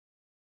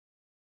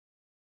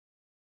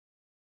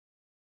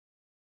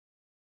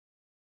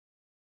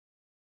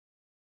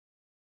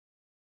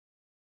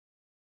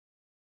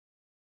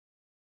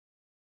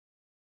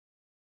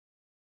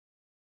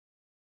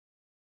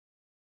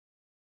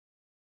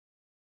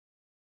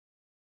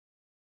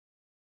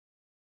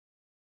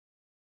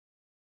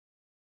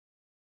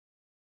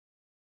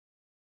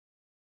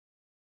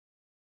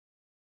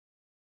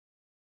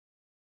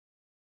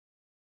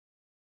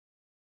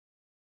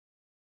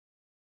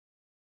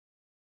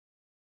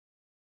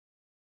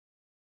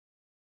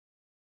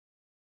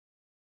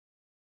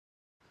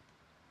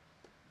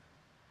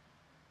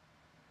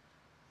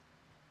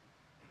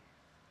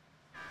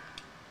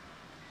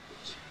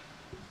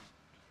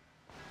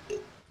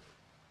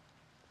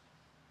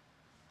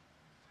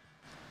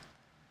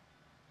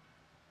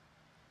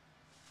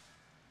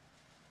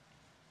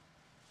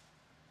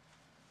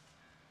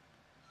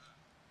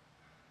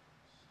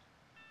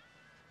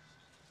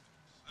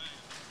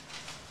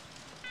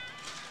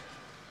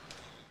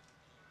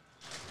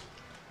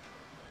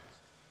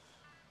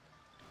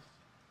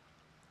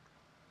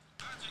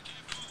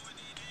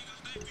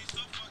What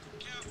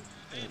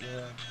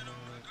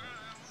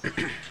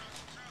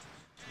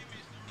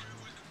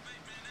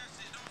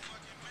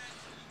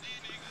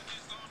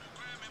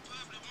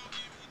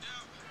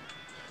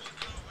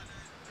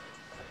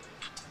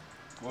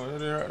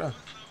is it right there?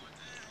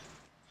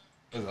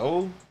 It's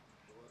old.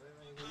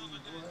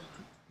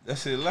 That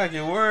shit like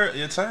your word,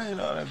 your chain,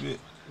 all that bit.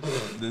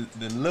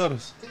 The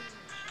letters.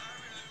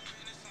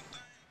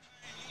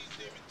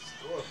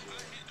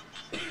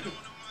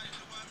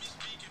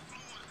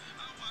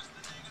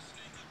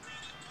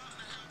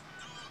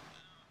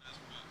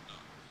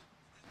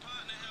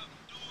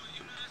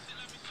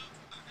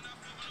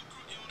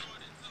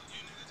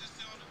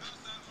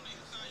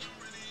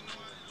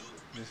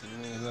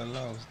 Listen, man, I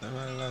lost. That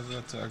man lost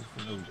that talking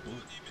for no book.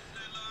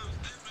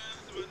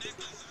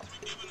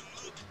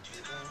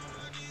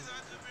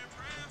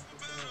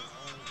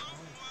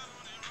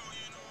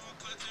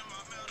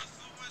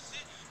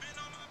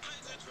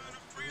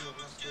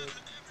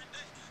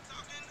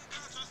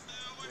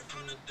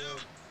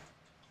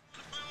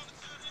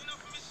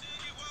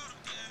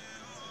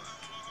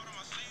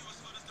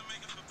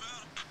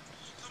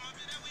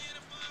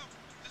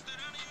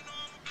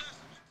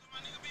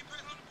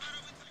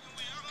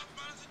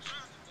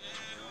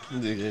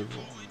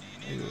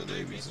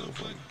 They be so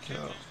fucking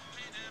cow.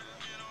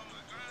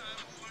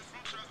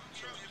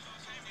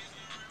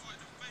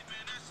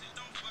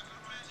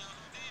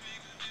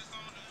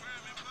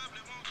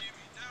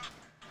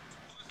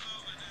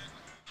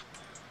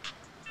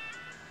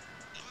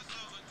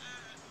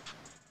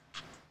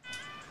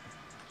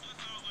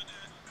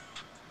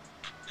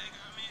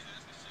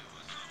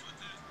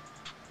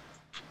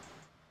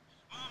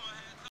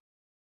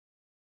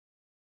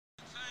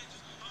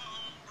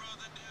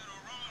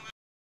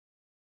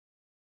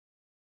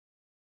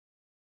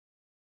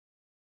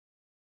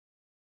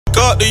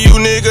 Up to you,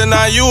 nigga,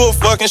 now you a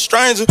fucking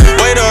stranger.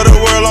 Weight of the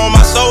world on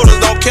my shoulders,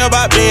 don't care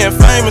about being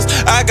famous.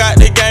 I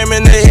got the game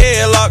in the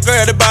head, locked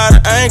girded by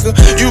the ankle.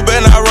 You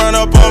better not run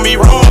up on me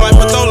wrong, like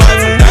put your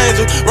life in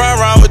danger.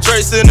 Run around with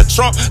Traystro in the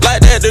trunk,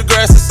 like that the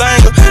grass is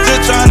single.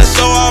 Just trying to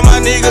show all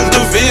my niggas the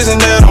vision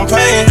that I'm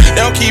paying.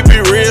 They don't keep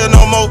it real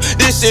no more,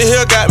 this shit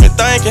here got me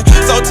thinking.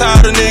 So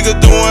tired of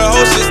niggas doing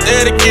whole shit,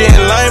 steady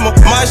getting lamer.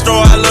 Maestro,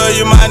 I love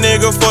you, my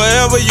nigga,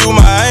 forever you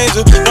my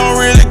angel. Don't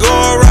really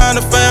go around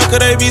the fam, cause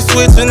they be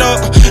switching up.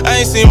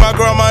 I ain't seen my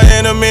grandma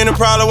in a minute,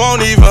 probably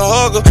won't even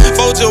hug her.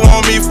 Folks just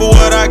want me for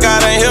what I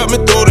got, ain't help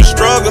me through the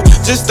struggle.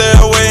 Just stay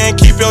away and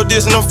keep your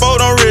distance, them folks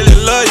don't really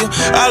love you.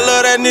 I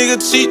love that nigga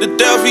cheat to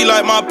death, he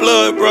like my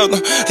blood brother.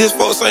 His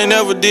folks ain't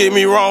never did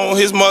me wrong,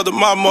 his mother,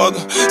 my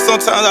mother.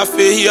 Sometimes I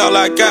feel he all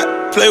I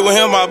got. Play with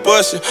him, I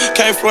bust you.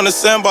 Came from the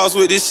sandbox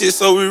with this shit,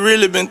 so we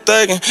really been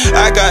thugging.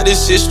 I got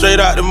this shit straight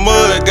out the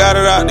mud, got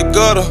it out the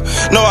gutter.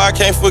 No, I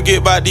can't forget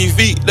about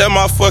DV, that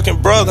my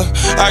fucking brother.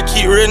 I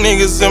keep real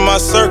niggas in my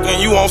circle,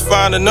 and you won't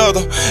find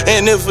another.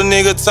 And if a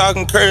nigga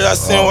talking crazy, I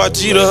send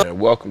YG to her.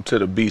 Welcome to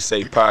the Be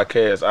Safe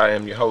Podcast. I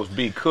am your host,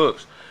 B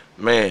Cooks.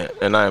 Man,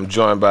 and I am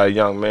joined by a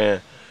young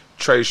man,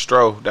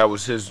 Traystro. That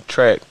was his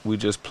track. We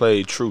just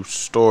played True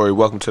Story.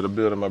 Welcome to the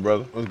building, my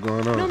brother. What's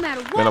going on? No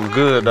matter what, man, I'm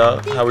good,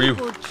 dog. How are you?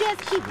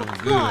 Just keep it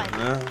Good,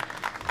 man.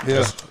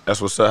 Yeah.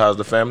 That's what's up. How's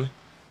the family?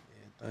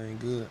 Everything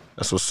good.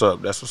 That's what's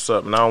up. That's what's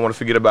up. And I don't want to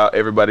forget about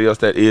everybody else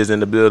that is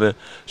in the building.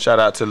 Shout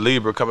out to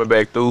Libra coming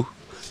back through.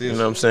 You know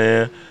what I'm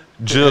saying?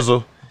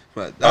 Jizzle,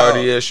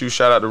 RDSU.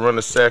 Shout out to Run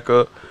the Sack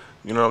Up.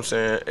 You know what I'm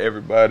saying?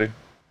 Everybody,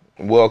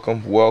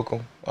 welcome,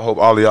 welcome. I hope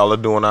all of y'all are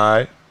doing all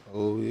right.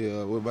 Oh,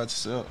 yeah. What about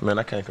yourself? Man,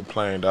 I can't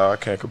complain, dog.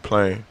 I can't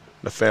complain.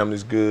 The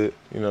family's good.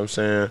 You know what I'm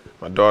saying?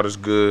 My daughter's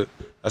good.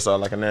 That's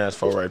all I can ask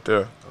for right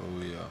there.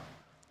 Oh, yeah.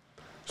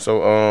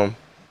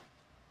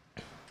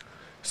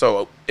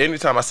 So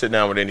anytime I sit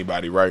down with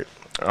anybody, right,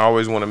 I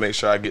always want to make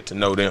sure I get to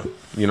know them.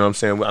 You know what I'm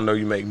saying? I know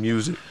you make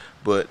music,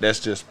 but that's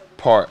just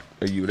part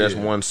of you. That's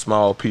one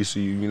small piece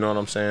of you. You know what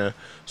I'm saying?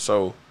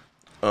 So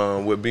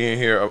with being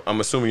here, I'm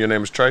assuming your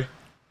name is Trey?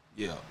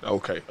 Yeah.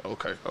 Okay.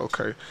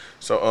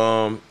 So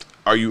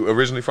are you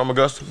originally from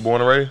Augusta,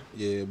 born and raised?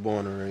 Yeah,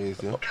 born and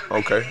raised, yeah.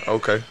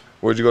 Okay.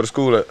 Where'd you go to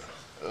school at?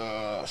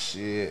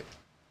 Shit.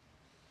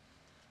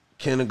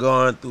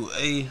 Kindergarten through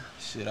A.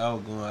 Shit,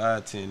 I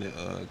attended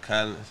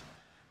Collins.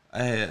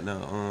 I had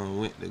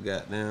went to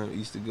goddamn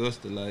East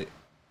Augusta like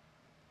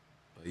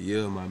a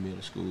year of my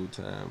middle school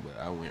time, but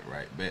I went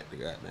right back to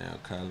goddamn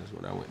Collins.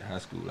 When I went to high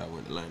school, I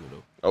went to Laney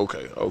though.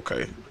 Okay.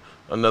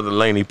 Another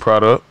Laney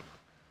product.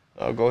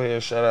 I'll go ahead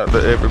and shout out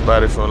to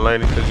everybody from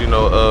Laney, because you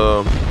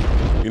know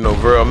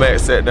Verl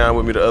Matt sat down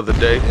with me the other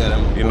day.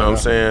 Yeah, you know what I'm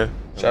saying?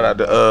 Shout out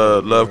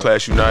to Love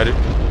Class United.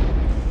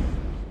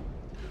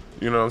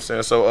 You know what I'm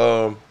saying?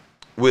 So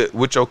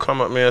with your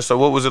come up, man, so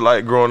what was it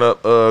like growing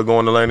up,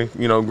 going to Laney,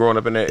 you know, growing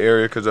up in that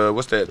area? Because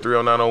what's that,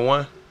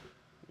 30901?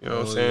 You know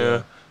what I'm saying?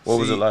 Yeah. What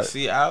was it like?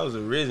 See, I was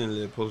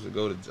originally supposed to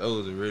go to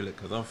Joseph, really,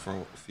 because I'm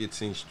from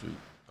 15th Street.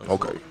 I'm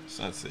from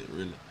Sunset,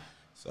 really.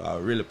 So I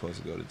was really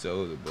supposed to go to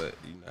Joseph, but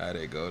you know how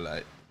they go,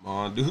 like,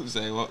 Mom Dukes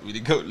ain't want me to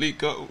go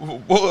leak up for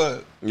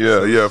boys.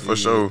 Yeah, for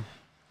sure.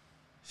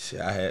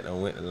 Shit, I had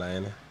done went to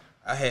Laney.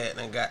 I had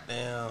done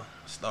goddamn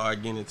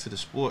started getting into the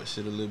sports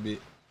shit a little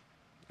bit.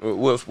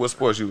 What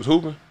sports you was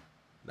hooping?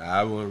 Nah,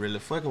 I wasn't really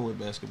fucking with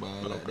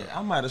basketball like that.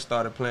 I might have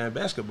started playing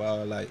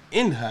basketball like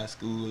in high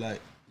school,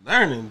 like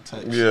learning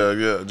type shit.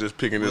 Yeah, just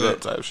picking it up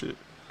type shit.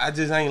 I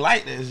just ain't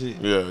like that shit.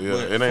 Yeah.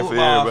 But it ain't for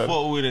football, everybody. I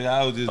fuck with it.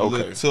 I was just a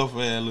little tough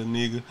ass little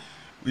nigga.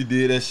 We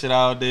did that shit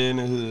all day in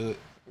the hood.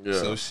 Yeah.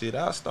 So shit,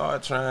 I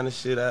started trying the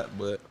shit out,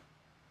 but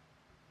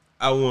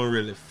I wasn't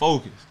really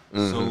focused.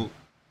 So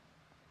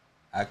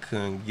I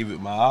couldn't give it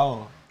my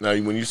all. Now,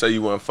 when you say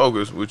you weren't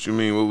focused, what you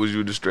mean? What was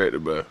you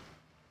distracted by?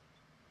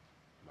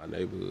 My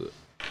neighborhood.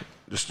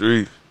 The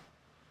street.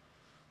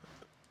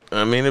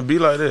 I mean, it be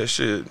like that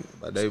shit.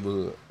 My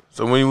neighborhood.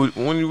 So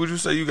when would you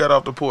say you got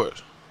off the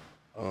porch?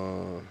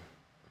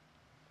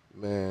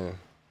 Man,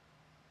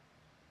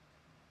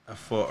 I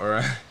fought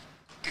around.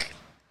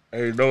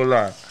 Hey, don't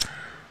lie.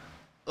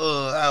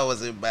 I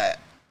was in about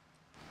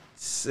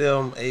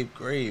 7th, 8th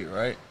grade,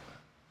 right?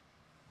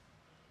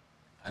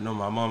 I know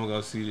my mama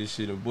gonna see this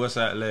shit and bust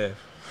out laugh.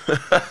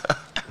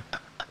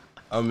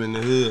 I'm in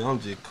the hood. I'm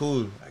just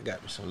cool. I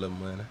got me some little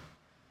money.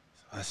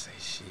 So I say,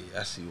 shit,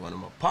 I see one of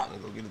my partners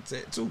go get a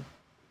tattoo.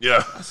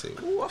 Yeah. I said,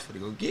 ooh, I'm finna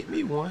go get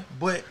me one.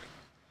 But,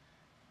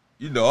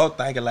 you know, I'm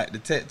thinking like the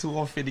tattoo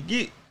I'm finna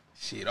get.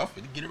 Shit, I'm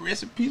finna get a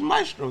Recipe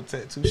Maestro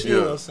tattoo. She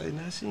ain't gonna say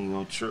nothing. She ain't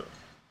gonna trip.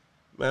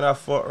 Man, I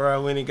fought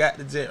around when he got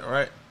the jet,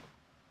 right?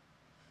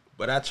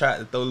 But I tried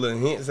to throw little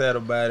hints at her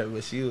about it,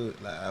 but she was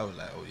like, I was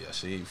like, oh yeah,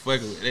 she ain't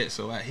fucking with that.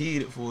 So I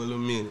hid it for a little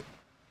minute.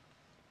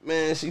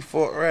 Man, she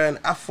fought around.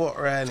 I fought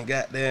around and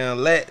goddamn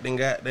lacked and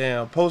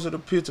goddamn posted a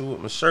picture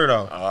with my shirt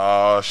off.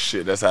 Oh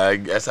shit, that's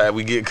how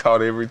we get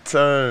caught every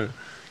time.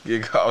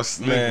 Get caught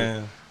sneaking.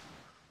 Man,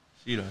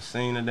 she done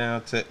seen the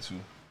damn tattoo.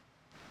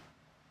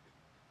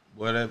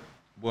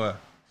 Boy,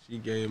 she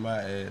gave my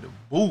ass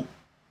a boot.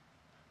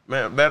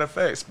 Man, matter of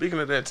fact, speaking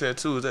of that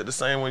tattoo, is that the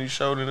same one you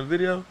showed in the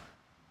video?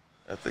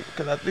 I think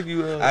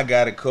you. I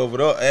got it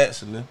covered up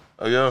actually.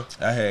 Oh yeah.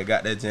 I had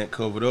got that junk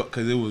covered up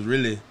because it was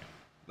really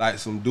like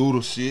some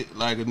doodle shit,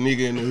 like a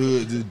nigga in the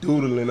hood just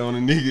doodling on a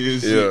nigga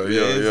and shit.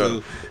 Yeah.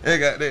 So I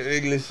got that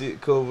English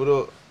shit covered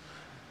up.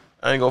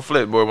 I ain't gonna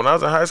flip, boy. When I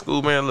was in high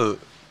school, man, look,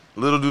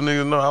 little do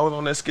niggas know I was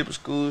on that skipping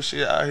school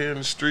shit out here in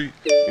the street.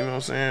 You know what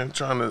I'm saying?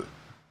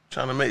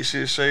 Trying to make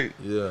shit shake.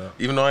 Yeah.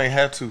 Even though I ain't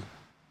had to. You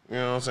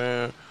know what I'm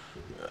saying?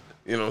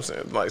 You know what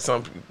I'm saying? Like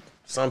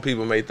some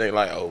people may think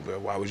like, oh, bro,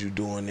 why was you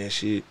doing that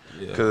shit?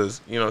 Because,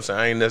 you know what I'm saying,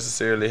 I ain't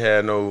necessarily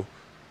had no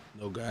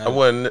guy. I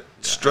wasn't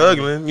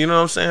struggling, you know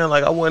what I'm saying?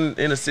 Like, I wasn't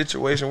in a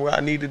situation where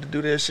I needed to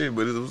do that shit,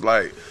 but it was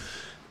like,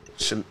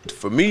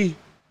 for me,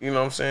 you know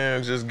what I'm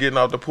saying, just getting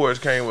off the porch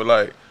came with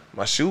like,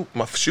 my shoe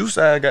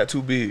size got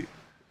too big.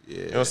 Yeah.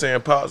 You know what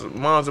I'm saying?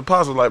 Moms and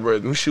pops was like, bro,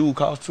 them shoes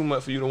cost too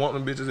much for you to want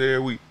them bitches every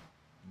week.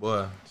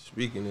 Boy,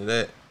 speaking of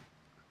that,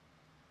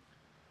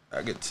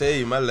 I could tell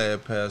you my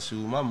last pair of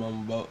shoes, my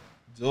mama bought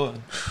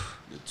Jordan.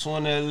 The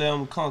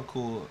 2011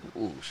 Concord.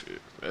 Oh shit.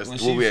 That's when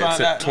what we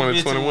had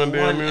 2021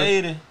 damn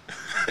near.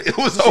 It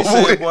was she over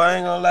said, with. Boy, I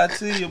ain't gonna lie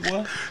to you,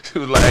 boy. She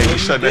was like, hey, you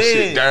shut that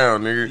shit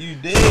down, nigga. You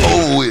dead.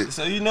 Over with.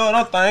 So you know what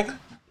I'm thinking?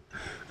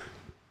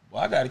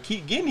 Well, I gotta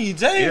keep getting these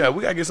J's. Yeah,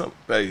 we gotta get some.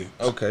 Hey.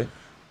 Okay.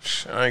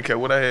 I ain't care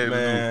what I had to do.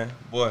 Man,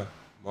 boy,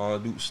 Mama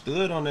Duke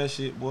stood on that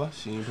shit, boy.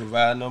 She ain't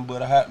provide nothing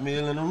but a hot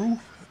meal and a roof.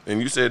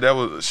 And you said that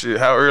was shit.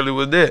 How early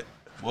was that?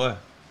 Boy,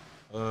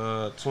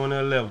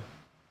 2011.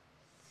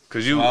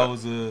 Cause you,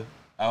 so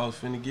I was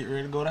finna get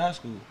ready to go to high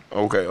school.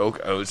 Okay.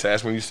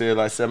 That's when you said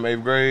like 7th,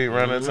 8th grade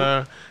around that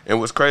time. And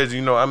what's crazy,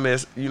 I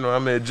met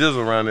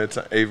Jizzle around that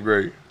time, 8th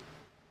grade.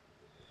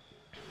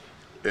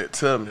 At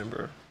Tubman,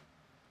 bro.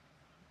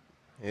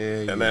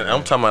 Yeah. And then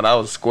I'm talking about I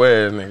was a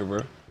square nigga,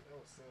 bro.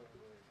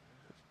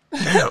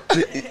 Damn.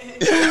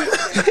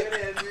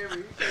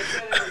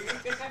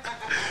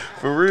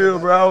 For real,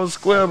 bro, I was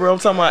square, bro. I'm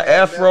talking about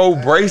afro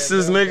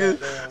braces, nigga.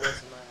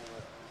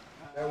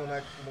 That when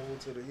I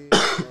moved to the hill,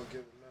 I don't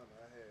give a number.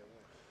 I had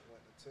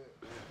went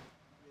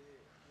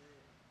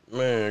to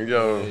Man,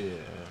 yo. Yeah.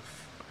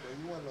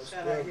 you wasn't no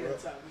square,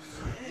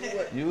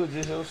 bro. You was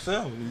just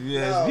yourself.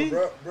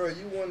 No, bro,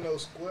 you wasn't no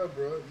square,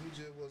 bro. You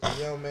just was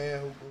a young man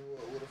who grew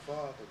up with a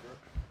father, bro.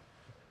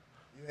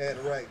 You had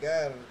the right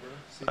guidance, bro.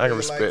 See, I can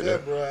respect like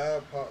that, bro.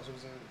 Our pops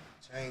was in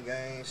chain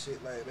gang,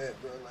 shit like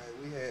that, bro. Like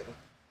we had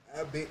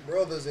our big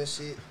brothers and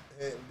shit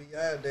had to be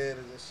our daddies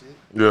and shit.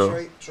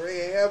 Yeah.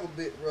 Trey ain't have a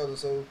big brother,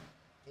 so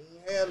he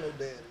ain't have no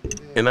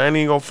daddy. And I ain't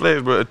even gonna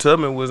flex, bro.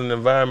 Tubman was an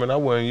environment I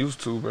wasn't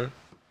used to, bro.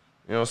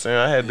 You know what I'm saying?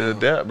 I had to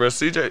adapt, bro.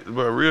 CJ,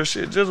 bro, real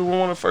shit. Just was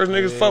one of the first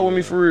niggas fuck with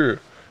me for real.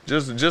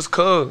 Just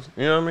cuz,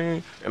 you know what I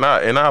mean? And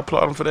I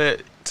applaud him for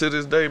that to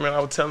this day, man. I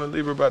was telling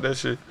Libra about that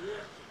shit.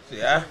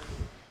 See, I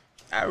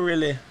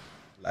really,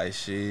 like,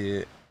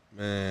 shit,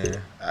 man,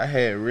 I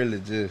had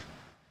really just,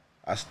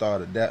 I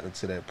started adapting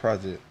to that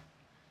project.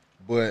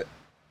 But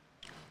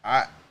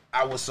I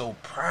was so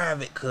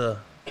private, cuz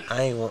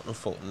I ain't want them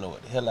folk to know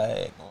what the hell I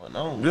had going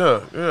on.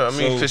 Yeah. I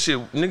mean, cause shit,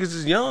 niggas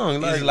is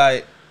young. It's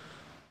like,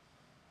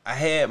 I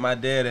had my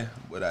daddy,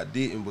 but I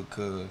didn't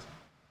because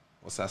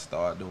once I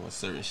started doing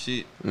certain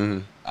shit, Mm-hmm.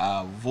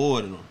 I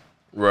avoided them.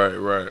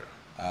 Right.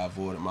 I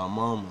avoided my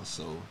mama,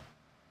 so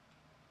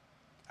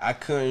I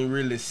couldn't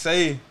really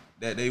say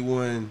that they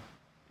wasn't.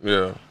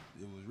 Yeah.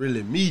 It was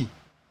really me.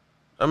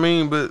 I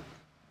mean, but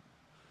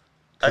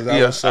I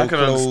was so I can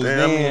closed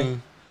understand. in. I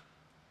mean,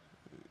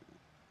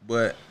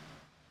 But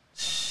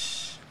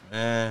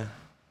man,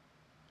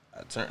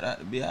 I turned out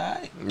to be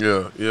alright.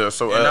 yeah.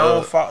 So And I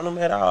don't fault them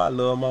at all. I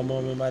love my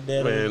mom and my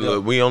dad. man,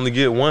 look, we only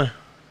get one.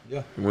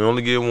 Yeah. We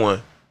only get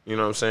one. You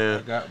know what I'm I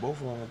saying? got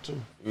both of them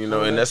too. You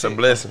know, and that's a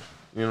blessing.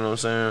 You know what I'm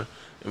saying?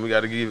 And we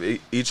got to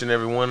give each and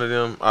every one of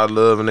them our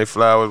love and their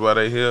flowers while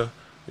they here.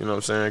 You know what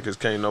I'm saying? Because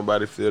can't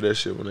nobody feel that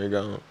shit when they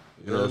gone.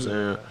 You know what I'm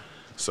saying?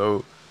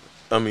 So,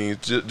 I mean,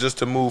 just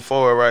to move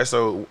forward, right?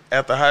 So,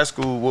 after high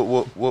school,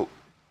 what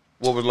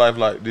was life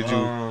like? Did you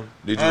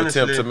honestly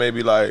attempt to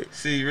maybe like?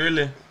 See,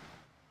 really,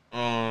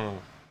 that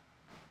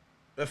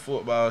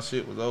football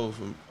shit was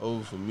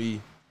over for me.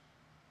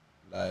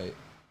 Like,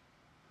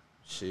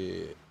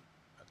 shit,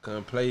 I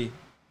couldn't play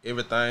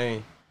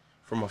everything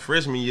from a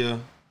freshman year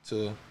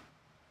to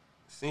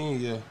senior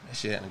year. That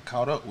shit hadn't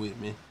caught up with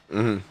me.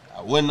 Mm-hmm.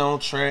 I wasn't on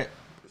track.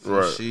 So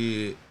Right.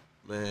 shit,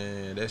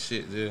 man, that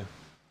shit just,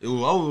 it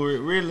was over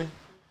with, really.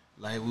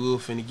 Like, we were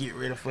finna get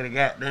ready for the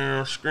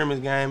goddamn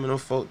scrimmage game, and them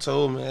folk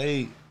told me,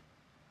 hey,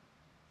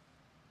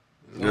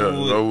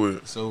 Go with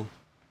it. So,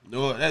 you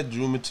know what, that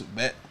drew me to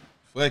back.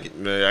 Fuck it.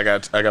 Yeah,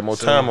 I got more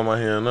time on my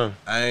hand now.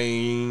 I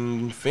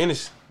ain't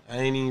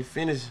even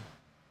finished.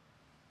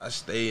 I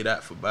stayed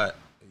out for about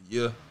a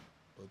year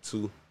or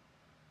two.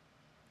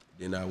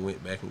 Then I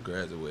went back and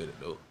graduated,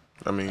 though.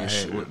 I mean,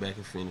 went back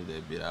and finished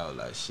that bit. I was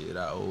like, shit,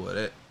 I owe her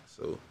that.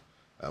 So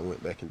I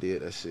went back and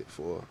did that shit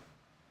for,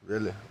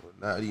 really,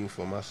 not even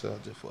for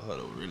myself, just for her,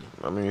 though, really.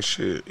 I mean,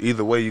 shit.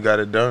 Either way, you got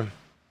it done.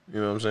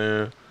 You know what I'm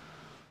saying?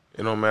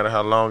 It don't matter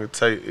how long it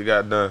take, it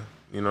got done.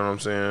 You know what I'm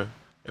saying?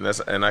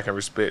 And I can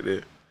respect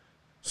it.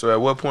 So at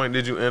what point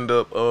did you end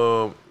up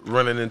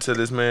running into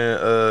this man,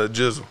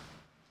 Jizzle?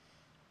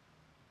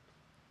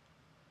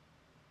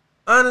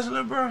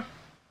 Honestly, bro,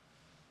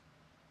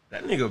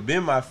 that nigga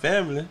been my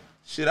family.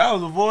 Shit, I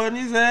was avoiding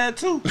his ass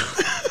too.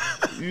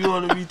 You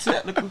want to be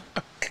technical?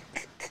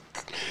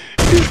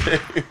 Bro,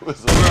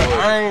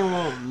 I ain't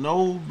want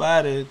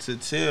nobody to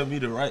tell me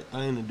the right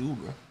thing to do,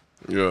 bro.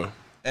 Yeah.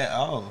 At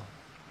all.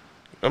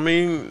 I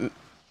mean,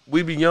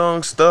 we be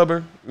young,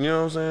 stubborn. You know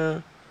what I'm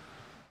saying?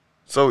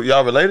 So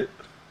y'all related?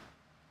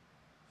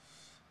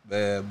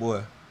 Bad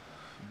boy.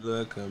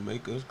 Blood can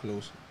make us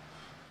closer.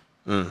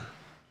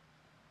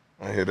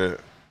 I hear that.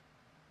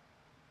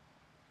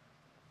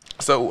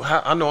 So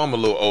I know I'm a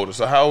little older.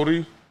 So how old are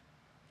you?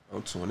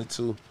 I'm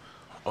 22.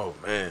 Oh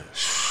man,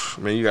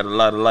 man, you got a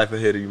lot of life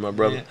ahead of you, my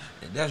brother. Yeah,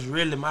 and that's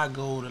really my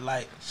goal to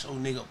like show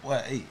nigga, boy,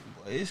 hey,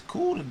 boy, it's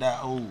cool to die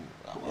old.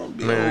 I want to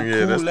be Man,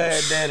 old, yeah, cool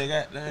ass daddy,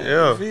 goddamn.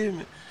 Yeah. You feel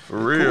me? For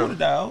It's real. Cool to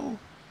die old.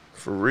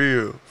 For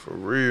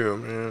real,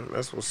 man.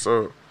 That's what's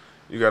up.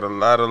 You got a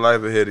lot of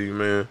life ahead of you,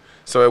 man.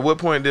 So at what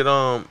point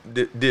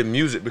did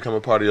music become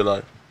a part of your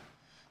life?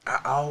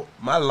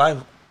 My life,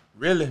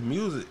 really,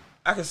 music.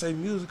 I can say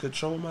music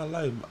controlled my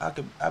life.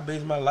 I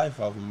based my life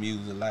off of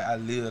music. Like, I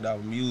lived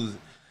off music.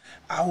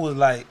 I was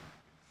like,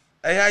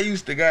 hey, I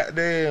used to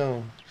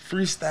goddamn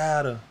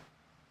freestyle.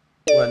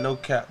 Boy, no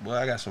cap, boy.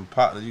 I got some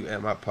partners. You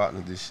ask my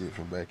partners this shit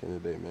from back in the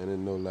day, man. There's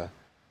no lie.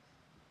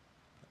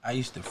 I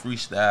used to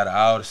freestyle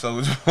all the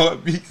Soulja Boy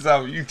beats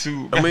off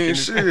YouTube. I mean, back in the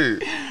shit.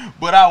 day.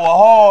 But I was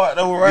hard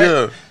though, right?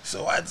 Yeah.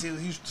 So I just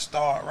used to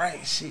start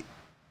writing shit.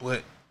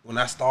 But when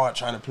I started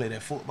trying to play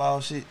that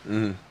football shit,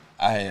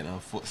 I had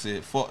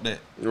said, fuck that.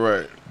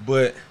 Right.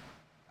 But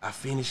I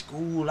finished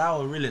school. I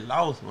was really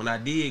lost. When I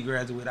did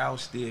graduate, I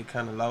was still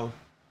kind of lost.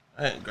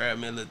 I hadn't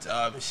grabbed me a little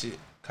job and shit.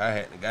 I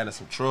hadn't gotten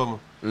some trouble.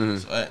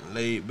 So I hadn't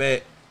laid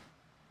back.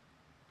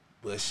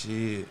 But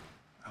shit,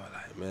 I was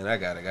like, man, I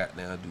gotta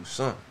goddamn do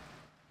something.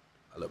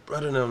 My little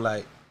brother and them,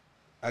 like,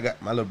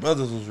 my little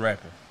brothers was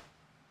rapping.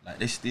 Like,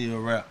 they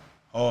still rap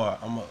hard.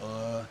 I'ma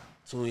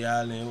tune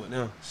y'all in with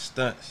them.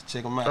 Stunts.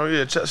 Check them out. Oh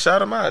yeah, shout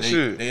them out,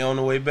 shit. They on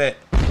the way back.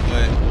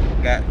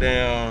 But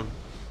goddamn,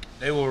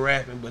 they were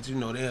rapping, but you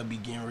know, they'll be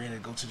getting ready to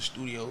go to the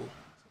studio.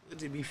 We'll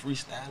just be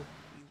freestyling.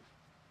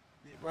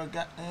 Bro,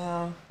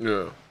 goddamn.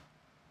 Yeah.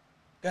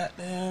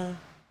 Goddamn.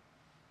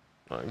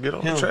 Get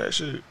on the track,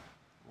 shit.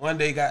 One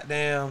day,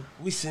 goddamn,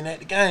 we sitting at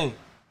the game.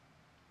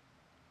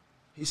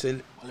 He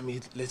said, well,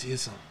 let's hear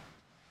something.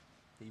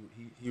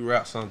 He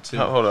rapped something too.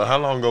 Hold on, how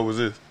long ago was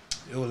this?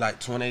 It was like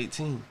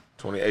 2018.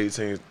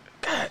 2018.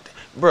 God,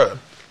 bruh,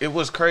 it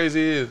was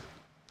crazy is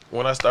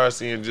when I started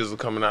seeing Jizzle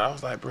coming out, I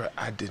was like, bruh,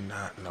 I did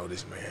not know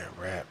this man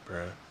rap,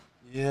 bruh.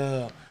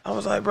 Yeah. I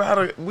was like,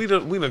 bruh, we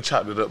done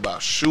chopped it up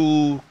about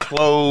shoes,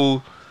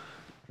 clothes,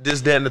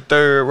 this, that, and the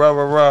third, rah,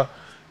 rah, rah.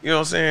 You know what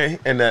I'm saying?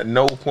 And at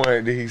no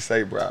point did he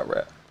say, bruh, I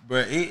rap.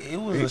 But it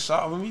was a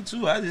shock for me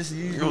too. I just,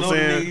 you know what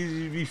I'm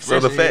saying? So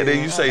the fact that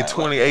you say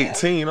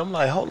 2018, I'm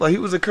like, hold on, he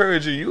was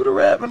encouraging you to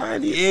rap, and I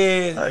didn't.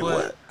 Yeah, like,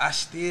 but what? I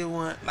still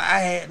want. Like, I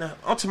had. I'm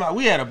talking about.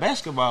 We had a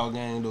basketball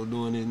game though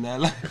doing this now.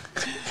 Like,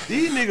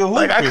 These niggas hooping.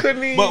 Like I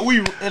couldn't even. But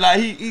we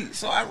like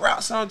so I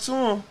rapped something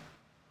to him.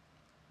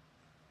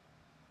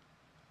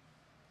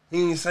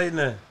 He ain't say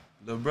nothing.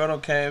 The brother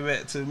came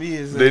back to me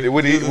and said,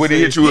 would he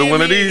hit you with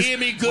one of these? Hear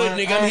me good,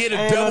 nigga. I'm here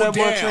to double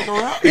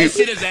down. That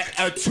shit is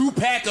a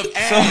 2-pack of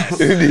ass.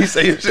 He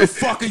say The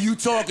fuck are you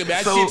talking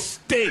about? That shit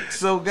stinks.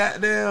 So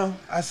goddamn,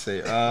 I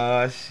say,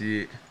 oh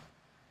shit.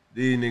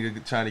 These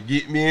niggas trying to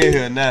get me in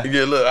here now.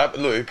 Yeah, look,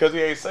 because he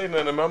ain't say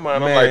nothing in my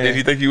mind. Man. I'm like, did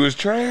he think he was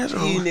trash?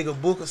 These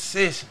nigga book a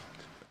session.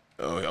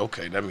 Oh,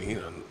 okay. That mean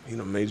he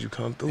done made you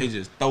come through. They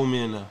just throw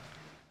me in there.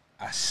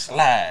 I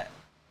slide.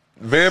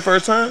 Very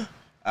first time?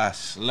 I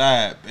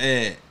slide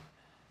bad.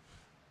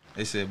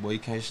 They said, boy, you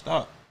can't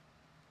stop.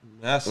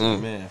 I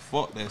said, man,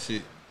 fuck that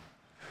shit.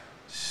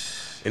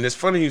 And it's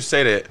funny you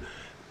say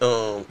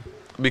that,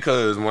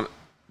 because when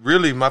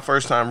really my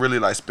first time really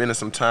like spending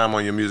some time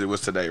on your music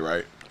was today,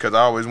 right? Because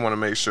I always want to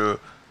make sure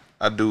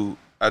I do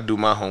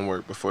my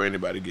homework before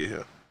anybody get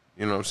here.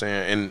 You know what I'm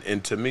saying?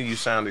 And to me, you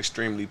sound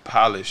extremely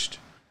polished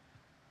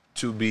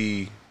to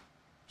be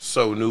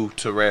so new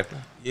to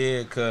rapping.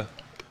 Yeah, cause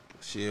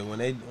shit,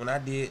 when I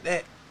did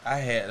that, I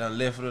had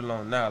left it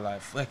alone. Now like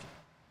fuck it.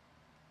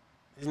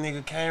 This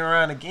nigga came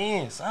around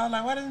again. So I was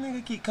like, why this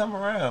nigga keep coming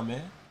around,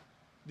 man?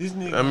 This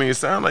nigga. I mean, it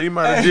sounds like you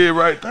might have did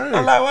right thing.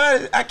 I'm like,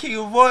 why? I keep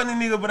avoiding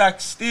the nigga, but I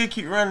still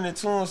keep running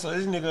into him. So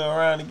this nigga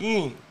around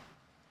again.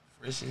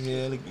 Fresh as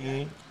hell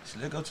again. So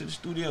let's go to the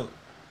studio.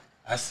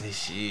 I said,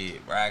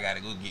 shit, bro, I gotta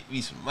go get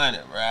me some money,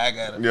 bro. I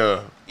gotta.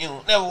 Yeah. You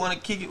don't never want to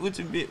kick it with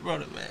your big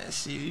brother, man.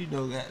 Shit, you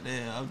know,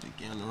 goddamn, I'm just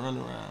getting to run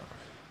around.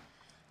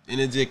 Then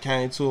it just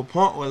came to a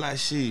point where like,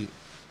 shit,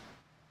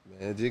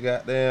 man, just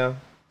goddamn,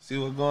 see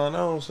what's going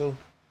on. So,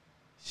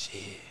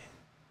 shit,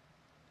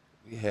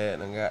 we had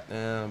done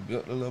goddamn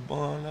built a little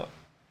bond up.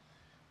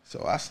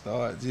 So I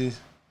started just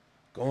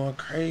going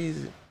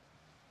crazy.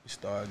 We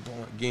started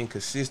getting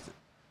consistent.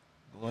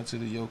 Going to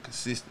the yo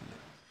consistently.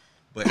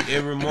 But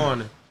every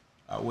morning,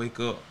 I wake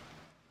up,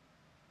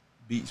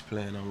 beats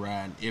playing, I'm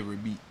riding every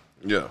beat.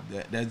 Yeah.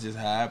 That's just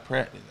how I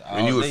practice.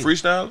 And you was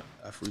freestyling?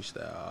 I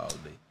freestyle all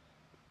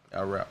day.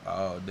 I rap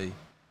all day.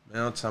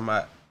 Man, I'm talking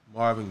about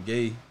Marvin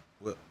Gaye.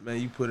 Well,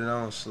 man, you put it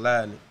on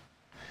sliding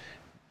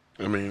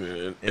it. I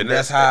mean, and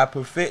that's how I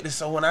perfect it.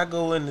 So when I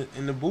go in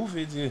the booth,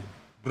 it just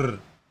brr.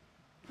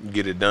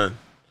 Get it done.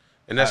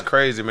 And that's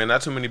crazy, man.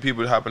 Not too many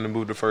people hop in the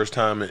booth the first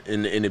time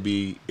and it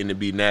be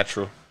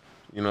natural.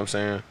 You know what I'm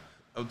saying?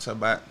 I'm talking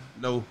about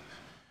no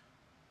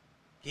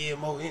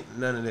GMO,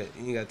 none of that.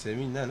 You ain't gotta tell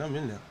me nothing. I'm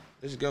in there.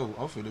 Let's go.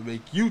 I'm finna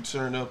make you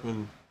turn up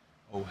and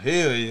oh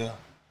hell yeah.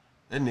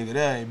 That nigga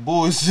that ain't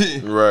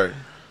bullshit. Right.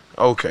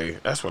 Okay.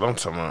 That's what I'm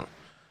talking about.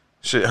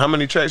 Shit, how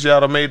many tracks y'all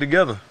done made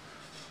together?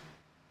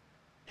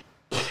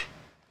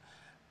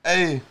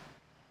 Hey.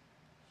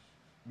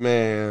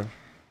 Man.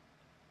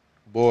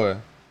 Boy.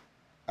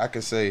 I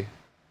could say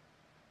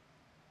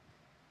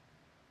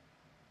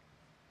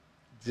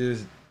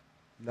just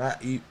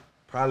not eat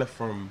probably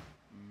from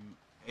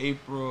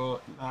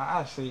April.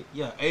 I say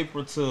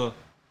April to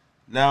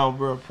now,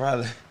 bro.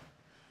 Probably,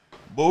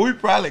 but we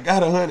probably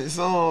got 100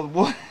 songs,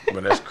 boy.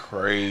 But that's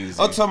crazy.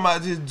 I'm talking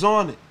about just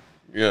joining.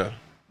 Yeah.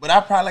 But I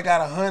probably got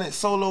 100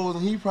 solos,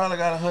 and he probably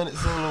got 100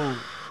 solos.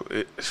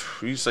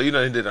 You say you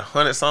done did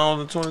 100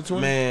 songs in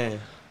 2020? Man.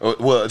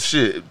 Well,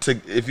 shit.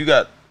 If you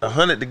got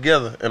 100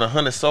 together and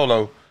 100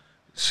 solo,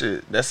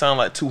 shit, that sound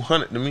like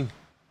 200 to me.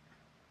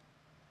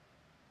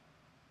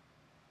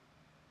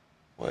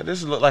 Boy,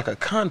 this look like a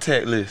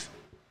contact list.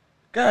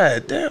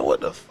 God damn,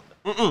 what the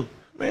fuck?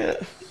 Man.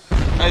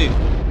 Hey,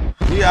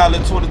 we all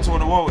in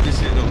 2021 with this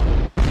shit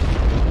though.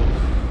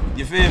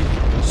 You feel me?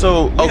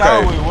 So we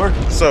always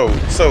working. So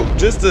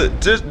just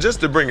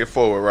to bring it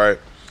forward, right?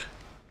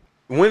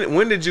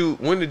 When did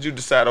you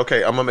decide?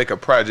 Okay, I'm gonna make a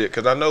project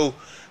because I know,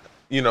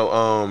 you know,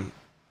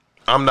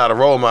 I'm not a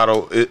role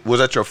model. Was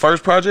that your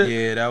first project?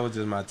 Yeah, that was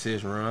just my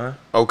test run.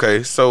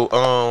 Okay,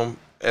 so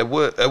at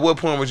what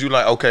point was you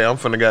like, okay, I'm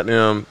finna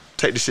goddamn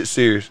take this shit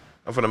serious.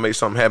 I'm finna make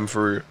something happen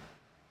for real.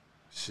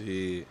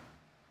 Shit,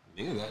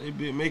 niggas got this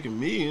bitch making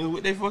millions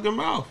with their fucking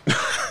mouth.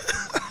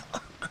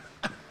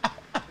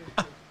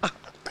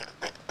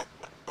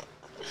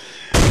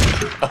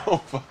 I'm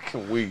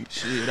fucking weak.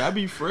 Shit, I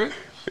be fresh.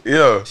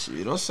 Yeah.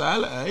 Shit, I'm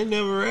silent. I ain't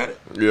never read it.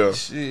 Yeah.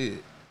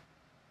 Shit.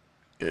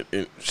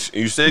 And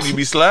you said you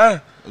be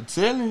sly? I'm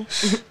telling you.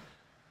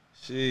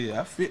 Shit,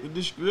 I fit the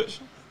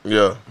description.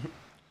 Yeah.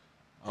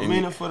 I'm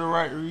in it for the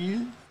right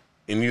reason.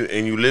 And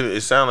you live it.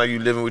 It sound like you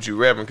living what you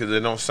rapping because it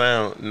don't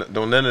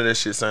none of that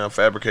shit sound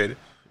fabricated.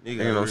 You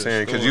know what I'm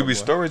saying? Because you be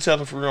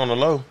storytelling for real on the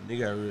low. Nigga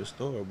got a real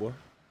story, boy.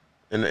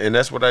 And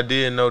that's what I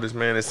did notice,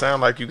 man. It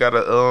sound like you got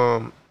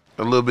a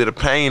little bit of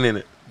pain in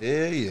it.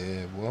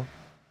 Yeah, boy.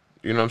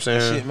 You know what I'm saying?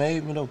 That shit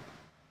made me though.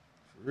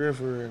 For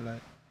real,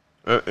 like.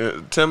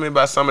 Tell me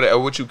about some of that, or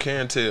what you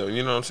can tell.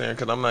 You know what I'm saying?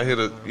 Because I'm not here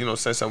to,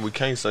 say something we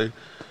can't say.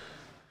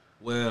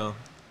 Well,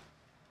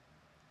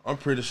 I'm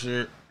pretty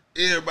sure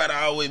everybody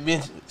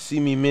always see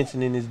me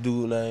mentioning this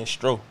dude named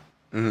Str8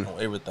 on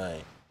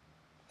everything.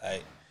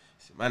 Like,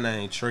 my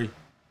name Trey.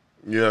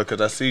 Yeah, cause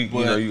I see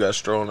you know you got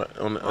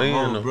Str8 on the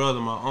my brother,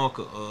 my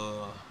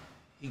uncle,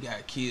 he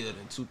got killed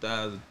in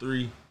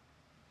 2003.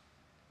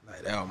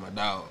 Like that was my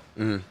dog.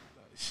 Like,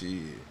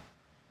 shit,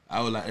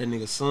 I was like that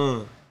nigga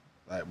son.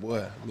 Like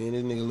boy, me and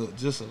this nigga look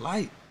just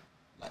alike.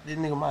 Like this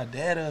nigga my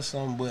dad or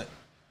something, but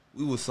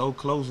we was so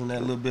close in that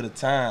little bit of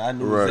time. I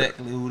knew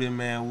exactly who that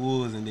man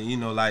was, and then you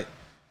know like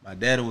my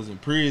daddy was in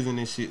prison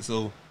and shit,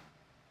 so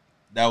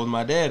that was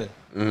my daddy.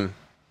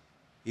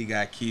 He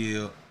got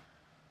killed.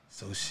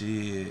 So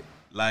shit,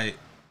 like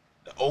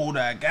the older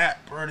I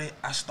got, bro,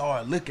 I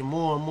started looking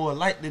more and more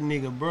like the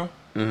nigga, bro.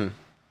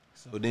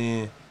 So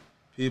then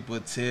people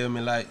tell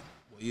me like,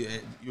 well,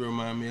 you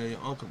remind me of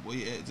your uncle, boy,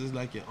 you act just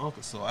like your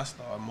uncle. So I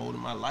started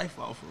molding my life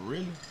off of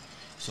really.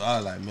 So I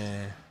was like,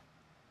 man,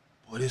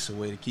 boy, this is a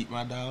way to keep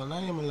my dog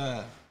name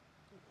alive.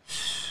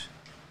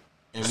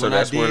 And so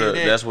that's where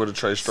the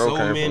Traystro came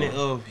from. So many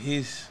of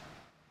his,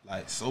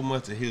 like, so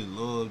much of his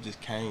love just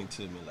came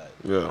to me, like,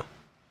 yeah.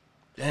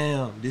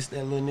 Damn, this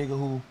that little nigga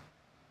who.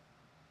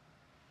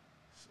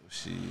 So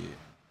shit.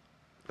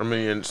 I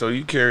mean, so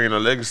you carrying a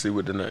legacy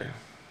with the name.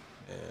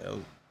 Yeah,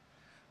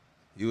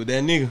 you was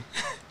that nigga.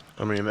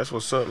 I mean, that's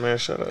what's up, man.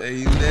 Shut up. Hey,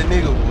 you was that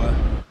nigga, boy.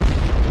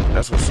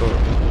 That's what's up.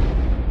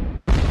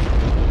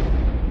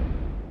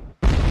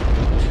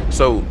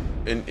 So,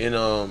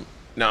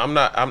 now I'm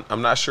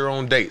not sure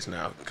on dates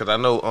now, cause I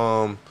know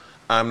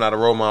I'm Not a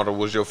Role Model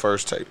was your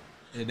first tape.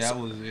 Yeah, that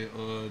was it.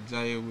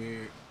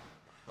 January.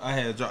 I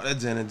had dropped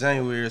that in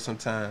January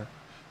sometime.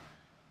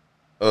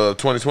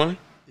 2020.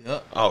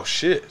 Yep. Oh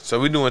shit! So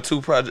we doing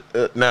 2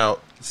 projects now.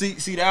 See,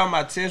 that was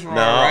my test run.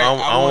 Now right?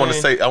 I don't want to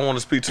say. I want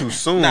to speak too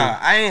soon. Nah,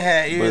 I ain't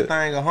had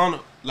everything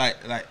 100. Like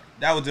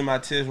that was in my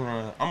test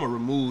run. I'm gonna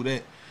remove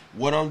that.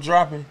 What I'm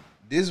dropping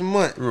this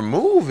month.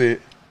 Remove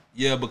it.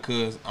 Yeah,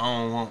 because I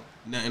don't want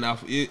nothing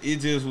off. It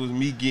just was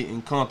me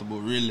getting comfortable,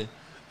 really.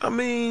 I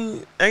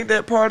mean, ain't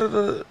that part of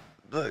the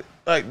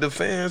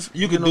fans?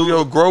 You can do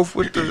your growth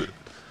with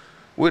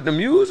the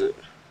music.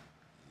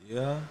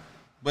 Yeah,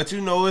 but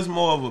you know it's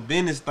more of a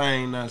business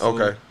thing now. So.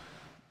 Okay.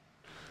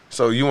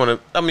 So you want to?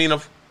 I mean,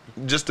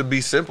 just to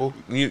be simple,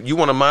 you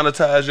want to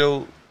monetize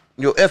your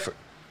effort.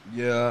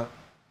 Yeah,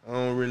 I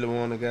don't really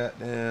want to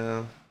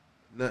goddamn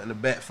nothing to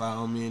backfire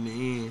on me in the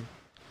end.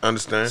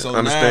 Understand? So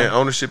understand.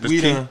 Ownership is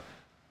key.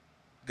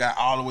 Got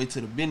all the way to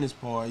the business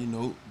part, you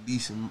know,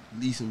 leasing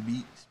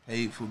beats,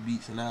 paid for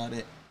beats and all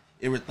that.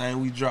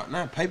 Everything we drop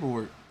now,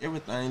 paperwork,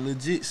 everything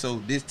legit. So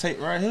this tape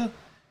right here,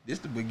 this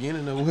the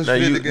beginning of what's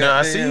really got. Now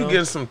I see you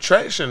getting some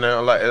traction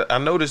now. Like I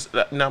noticed.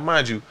 Now,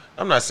 mind you,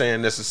 I'm not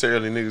saying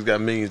necessarily niggas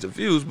got millions of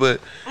views, but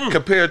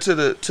compared to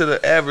the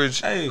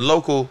average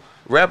local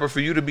rapper, for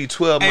you to be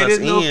 12 months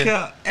in, no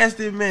cap. Ask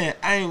this man.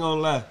 I ain't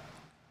gonna lie.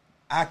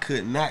 I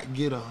could not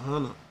get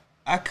 100.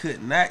 I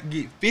could not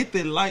get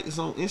 50 likes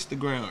on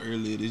Instagram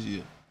earlier this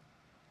year.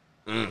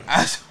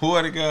 I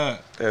swear to God.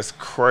 That's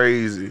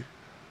crazy.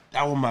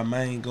 That was my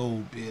main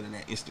goal, building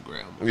that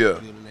Instagram up. Yeah.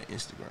 Building that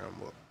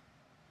Instagram up.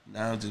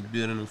 Now I'm just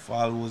building them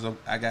followers.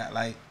 I got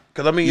like.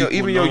 Cause I mean,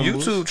 even your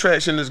YouTube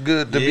traction is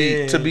good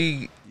to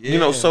be you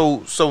know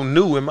so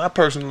new in my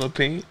personal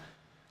opinion.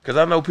 Cause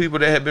I know people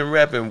that have been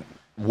rapping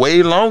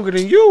way longer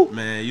than you.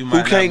 Man, you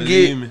might who can't not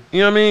get believe me. You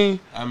know what I mean?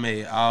 I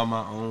made all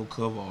my own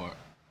cover art.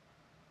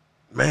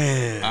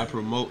 Man, I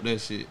promote that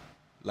shit.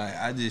 Like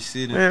I just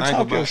sit and think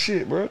talk about your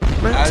shit, bro.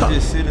 Man, I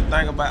just sit and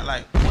think about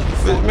like what the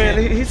fuck, man.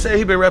 He said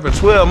he been rapping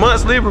 12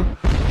 months, Libra.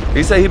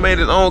 He said he made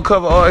his own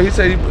cover art. He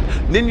said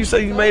didn't you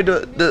say you made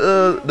the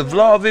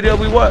vlog video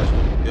we watched?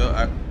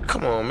 Yeah,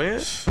 come on, man.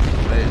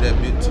 Made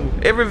that bit too.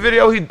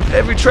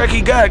 Every track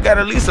he got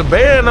at least a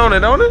band on it,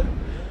 don't it?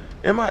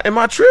 Am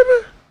I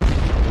tripping?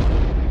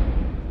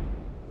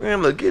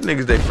 Man, look, get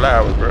niggas they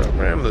flowers, bro.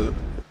 Man, look.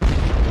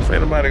 If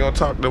ain't nobody gonna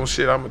talk them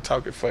shit, I'ma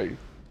talk it for you.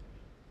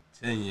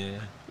 Yeah.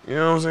 You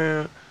know what I'm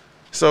saying?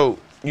 So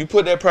you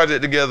put that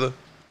project together,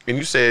 and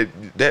you said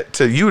that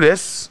to you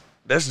that's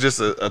just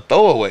a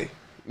throwaway.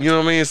 You know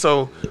what I mean?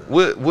 So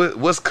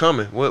what's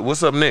coming?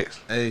 What's up next?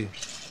 Hey,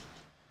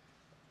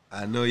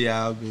 I know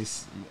y'all been.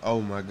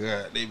 Oh my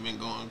God, they been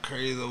going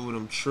crazy over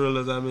them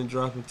trillers. I've been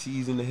dropping,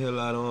 teasing the hell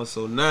out on.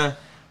 So now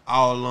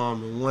all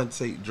in one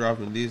take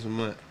dropping this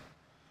month.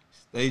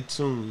 Stay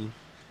tuned.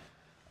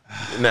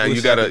 Now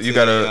you got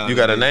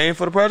a name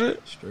for the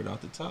project? Straight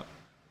off the top.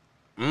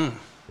 Everything.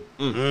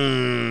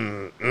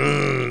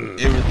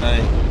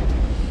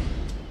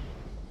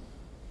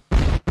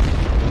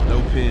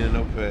 No pen,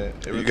 no pad.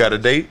 Everything. You got a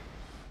date?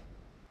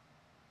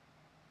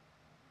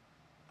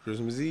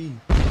 Christmas Eve.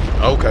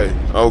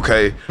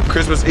 Okay.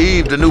 Christmas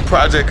Eve, the new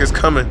project is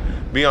coming.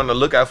 Be on the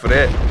lookout for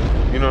that.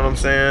 You know what I'm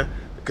saying?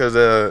 Because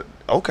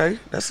okay,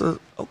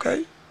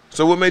 okay.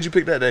 So what made you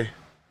pick that day?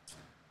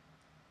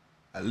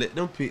 I let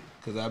them pick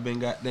because I've been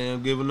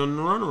goddamn giving them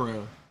the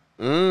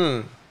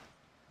runaround.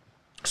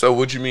 So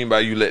what you mean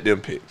by you let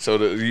them pick? So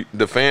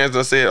the fans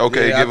done said,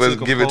 okay,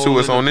 give it to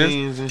us on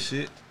this. And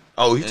shit.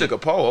 Oh, he took a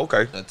poll.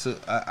 Okay.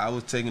 I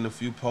was taking a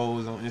few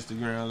polls on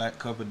Instagram like a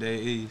couple of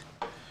days.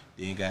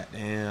 Then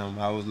goddamn,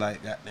 I was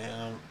like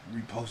goddamn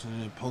reposting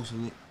it and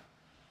posting it.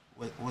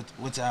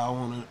 what y'all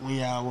want when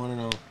y'all want to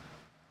know?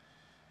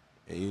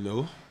 And you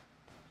know,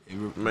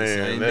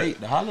 man,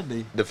 the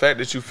holiday. The fact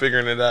that you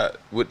figuring it out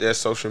with that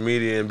social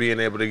media and being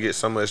able to get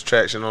so much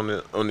traction on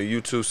the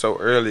YouTube so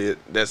early,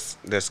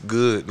 that's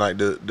good. Like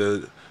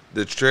the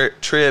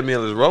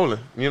treadmill is rolling.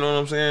 You know what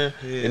I'm saying?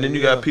 Yeah, and then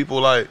you got people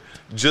like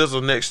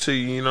Jizzle next to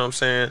you. You know what I'm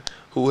saying?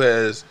 Who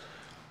has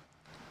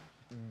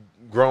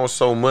grown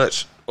so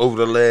much over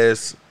the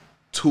last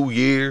 2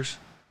 years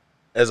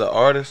as an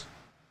artist.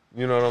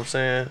 You know what I'm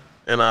saying?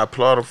 And I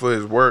applaud him for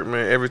his work,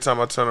 man. Every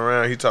time I turn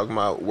around, he talking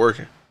about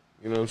working.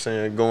 You know what I'm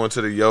saying? Going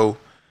to the yo.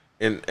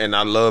 And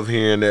I love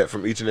hearing that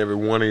from each and every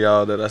one of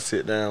y'all that I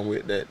sit down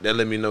with. That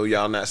let me know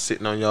y'all not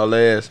sitting on y'all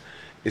ass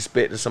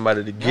expecting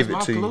somebody to give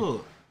it to you.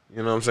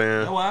 You know what I'm saying?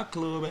 That's why I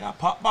club, man. I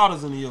pop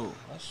bottles in the yo.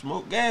 I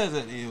smoke gas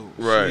at the yo.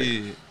 Right.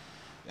 Shit.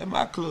 That's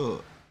my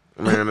club.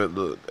 Man,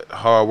 the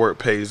hard work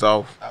pays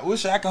off. I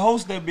wish I could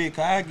host that bitch,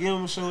 cause I give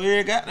them a show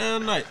every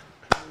goddamn night.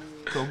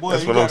 Cause boy,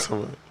 that's what I'm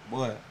talking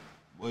about.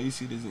 Boy, you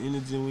see this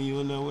energy when you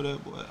in there with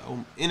that, boy.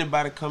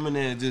 Anybody coming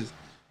there and just.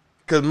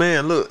 Cause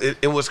man, look,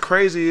 and what's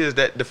crazy is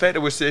that the fact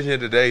that we're sitting here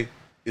today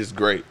is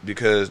great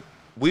because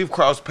we've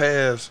crossed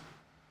paths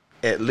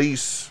at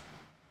least,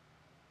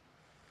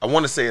 I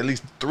want to say at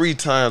least 3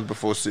 times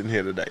before sitting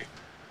here today.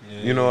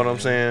 Yeah, you know what I'm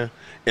saying?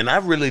 And I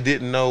really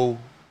didn't know.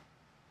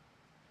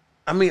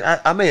 I mean,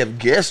 I may have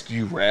guessed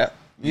you rap.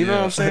 You know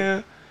what I'm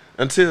saying?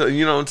 Until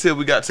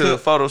we got to the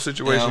photo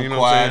situation. You know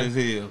what I'm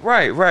saying? As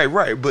hell.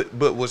 Right.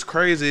 But what's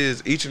crazy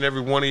is each and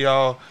every one of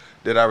y'all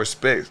that I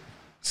respect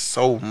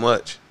so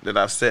much that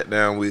I've sat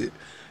down with,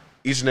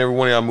 each and every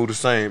one of y'all move the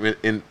same,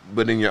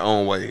 but in your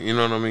own way. You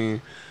know what I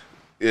mean?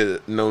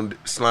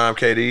 Slime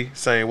KD,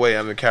 same way.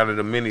 I've encountered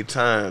them many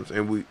times,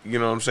 and we, you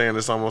know what I'm saying?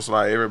 It's almost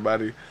like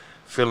everybody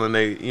feeling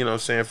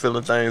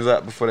feeling things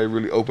out before they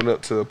really open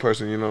up to a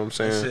person. You know what I'm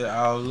saying? That shit,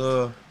 all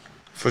love.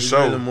 For it's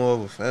sure. Really more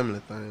of a family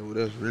thing with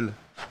us, really.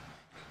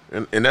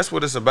 And that's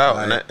what it's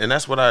about, like, and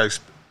that's what I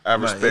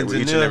respect with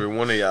each and every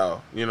one of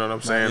y'all. You know what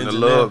I'm saying? The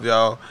love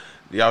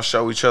y'all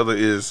show each other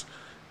is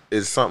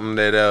something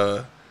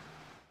that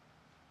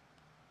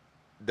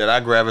I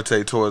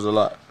gravitate towards a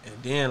lot. And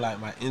then like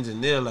my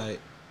engineer, like,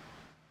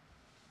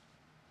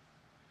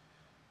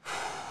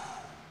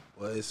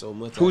 boy, it's so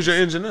much. Who's your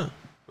engineer?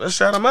 Let's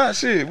shout him out.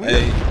 Shit, we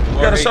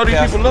gotta show these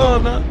people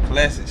love now.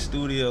 Classic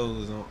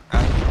Studios on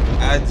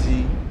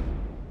IG.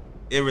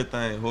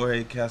 Everything,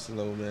 Jorge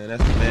Castelo, man.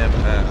 That's the man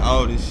behind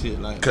all this shit.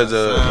 Like, cause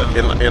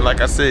and like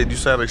I said, you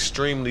sound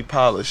extremely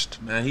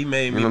polished. Man, he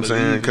made me. You know what I'm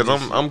saying? Cause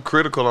I'm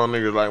critical on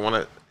niggas.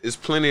 Like it's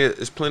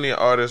plenty of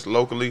artists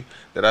locally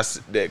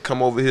that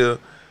come over here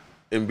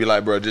and be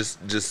like, bro,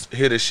 just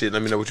hear this shit.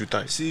 Let me know what you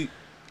think. See,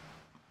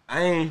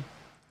 when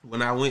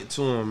I went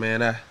to him,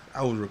 man,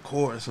 I was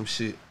recording some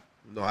shit.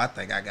 No, I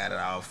think I got it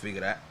all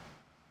figured out.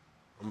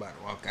 I'm about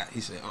to walk out. He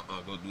said,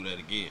 go do that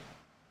again.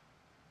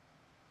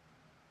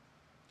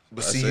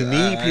 But see, you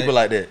need people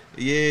like that.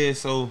 Yeah,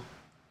 so,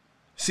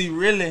 see,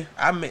 really,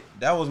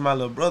 that was my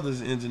little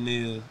brother's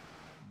engineer,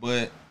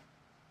 but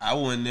I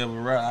wouldn't never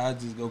rap. I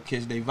just go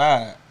catch their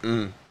vibe.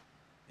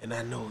 And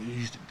I know you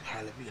used to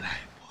probably be like,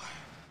 boy,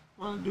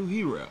 why do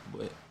he rap?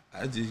 But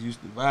I just used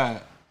to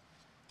vibe.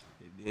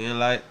 And then,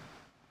 like,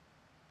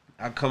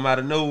 I come out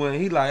of nowhere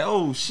and he like,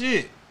 oh,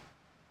 shit.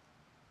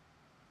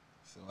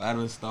 I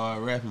done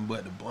started rapping,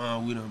 but the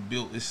bond we done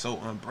built is so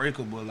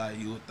unbreakable. Like,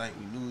 you would think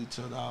we knew each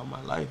other all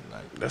my life.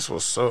 Like, that's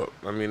what's up.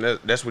 I mean,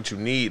 that's what you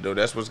need, though.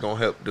 That's what's gonna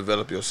help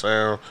develop your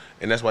sound,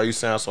 and that's why you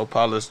sound so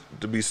polished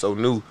to be so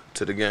new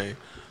to the game.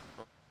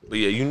 But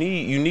yeah, you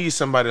need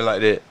somebody like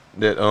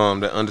that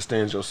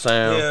understands your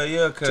sound.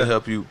 Yeah, to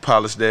help you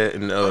polish that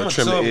and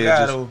trim the edges.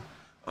 Guy, though.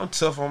 I'm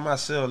tough on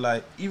myself.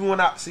 Like, even when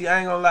I ain't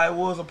gonna lie, it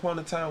was upon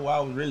a time where I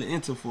was really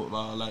into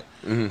football. Like,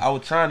 I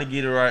was trying to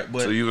get it right,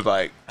 but so you was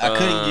like, I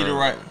couldn't get it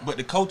right. But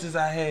the coaches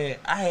I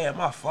had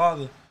my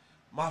father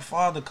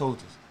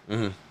coaches.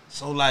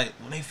 So like,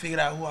 when they figured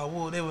out who I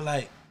was, they were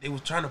like, they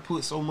was trying to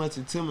put so much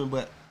into me,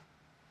 but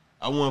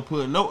I wasn't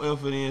putting no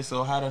effort in.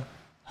 So how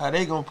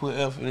they gonna put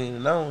effort in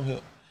and I don't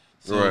help?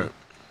 So right.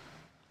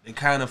 They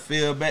kind of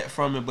fell back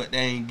from it, but they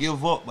ain't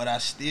give up. But I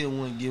still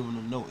wasn't giving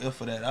them no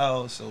effort at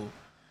all. So.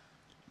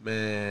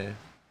 Man,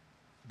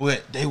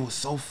 but they was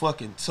so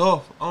fucking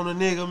tough on a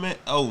nigga, man.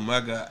 Oh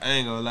my God, I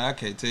ain't gonna lie, I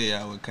can't tell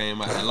y'all what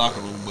came out the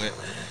locker room, but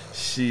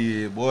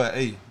shit,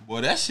 boy,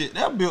 that shit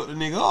that built the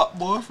nigga up,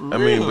 boy, for real. I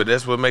mean, but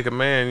that's what make a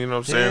man, you know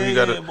what I'm saying? You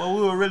gotta, boy,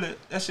 we were really,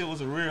 that shit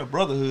was a real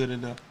brotherhood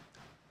in there.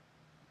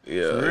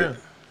 Yeah, for real.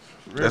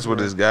 That's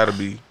what it's gotta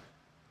be.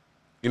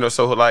 You know,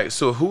 so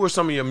who are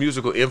some of your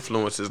musical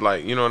influences?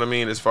 Like, you know what I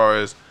mean, as far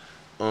as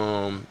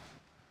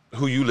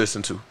who you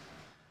listen to?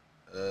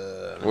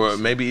 Or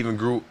maybe even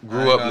grew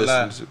up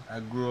listening to.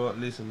 I grew up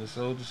listening to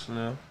Soulja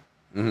Slim,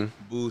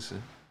 Boosie,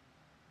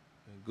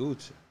 and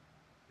Gucci,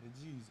 and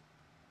Jeezy.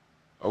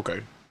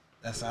 Okay.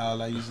 That's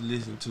all I used to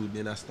listen to.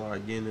 Then I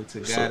started getting into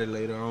Gotti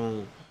later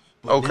on.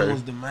 But okay. Them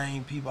was the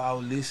main people I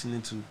was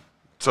listening to.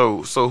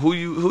 So who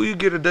you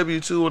get a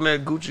W2 on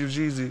that Gucci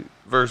Jeezy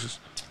versus?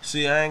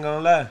 See, I ain't gonna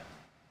lie.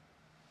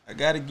 I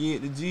gotta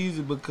get the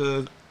Jeezy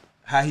because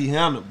how he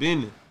handled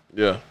business.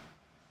 Yeah.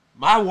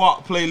 My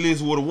walk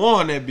playlist would have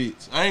won that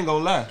bitch. I ain't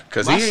gonna lie.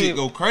 Cause my he shit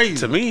go crazy.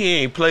 To me, he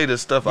ain't played the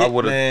stuff I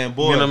would have. Man,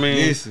 boy, you know what I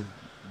mean? Listen,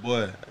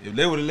 boy, if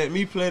they would have let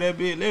me play that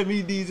bitch, let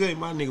me DJ,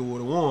 my nigga would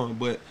have won.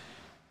 But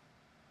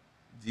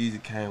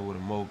Jeezy came with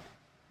a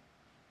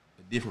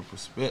different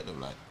perspective,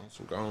 like on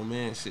some grown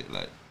man shit.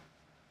 Like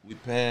we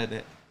past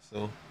that,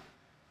 so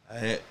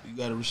you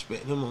gotta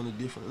respect him on a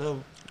different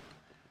level.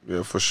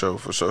 Yeah, for sure,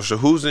 for sure. So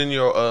who's in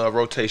your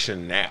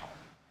rotation now?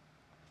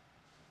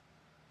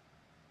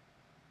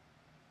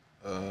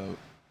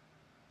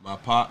 My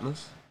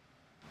partners.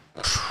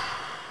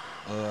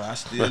 I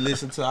still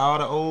listen to all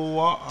the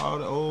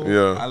old.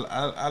 Yeah.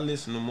 I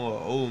listen to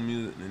more old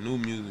music than new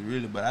music,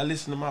 really. But I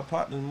listen to my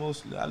partners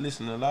mostly. I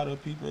listen to a lot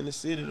of people in the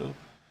city though.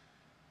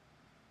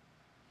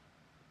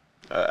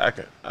 I like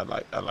it. I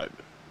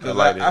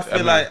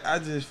feel like I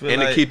just feel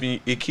and like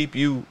it keep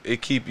you.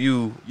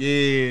 Yeah.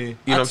 You know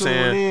what I'm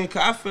saying?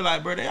 Cause I feel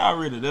like, bro, they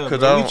already there. Cause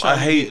bro. I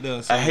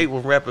hate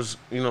when rappers,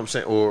 you know what I'm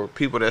saying, or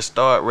people that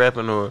start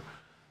rapping or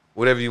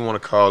whatever you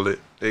want to call it.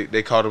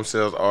 They call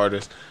themselves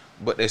artists,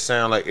 but they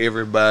sound like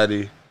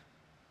everybody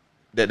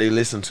that they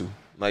listen to.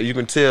 Like you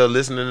can tell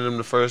listening to them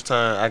the first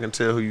time. I can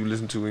tell who you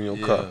listen to in your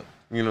car.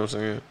 You know what I'm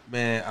saying?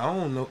 Man, I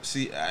don't know.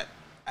 See,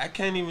 I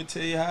can't even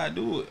tell you how I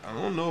do it. I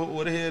don't know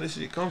where the hell this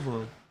shit come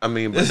from. I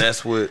mean, but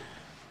that's what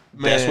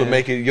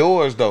make it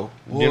yours though.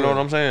 Boy, you know what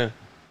I'm saying?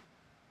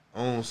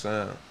 Own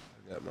sound.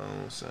 I got my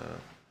own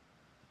sound.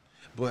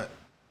 But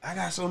I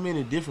got so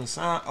many different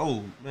sounds.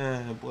 Oh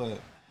man, boy.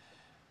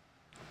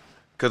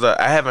 Cause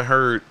I haven't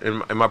heard,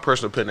 in my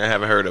personal opinion, I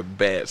haven't heard a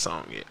bad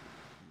song yet.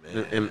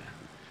 Man,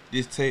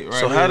 this tape right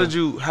so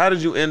here. how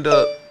did you end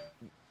up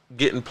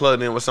getting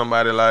plugged in with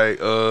somebody like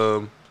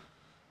I'm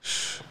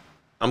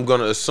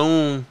gonna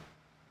assume,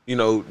 you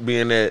know,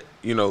 being that,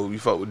 you know, you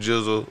fuck with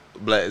Jizzle,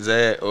 Black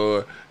Zad,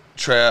 or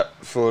Trap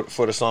for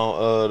the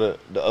song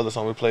the other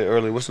song we played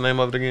earlier. What's the name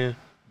of it again?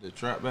 The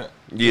Trap Back?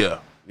 Yeah.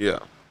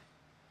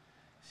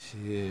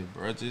 Shit,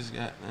 bro, just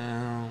got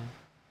down.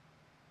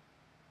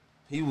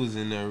 He was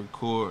in there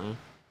recording,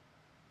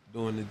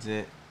 doing the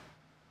gent.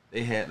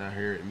 They had not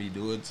heard me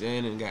do it,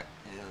 gent, and got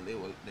down. They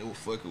were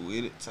fucking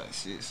with it type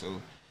shit. So,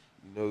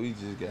 you know, we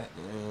just got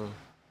down,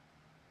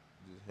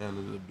 just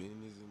handled the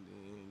business, and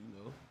then, you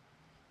know,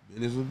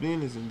 business was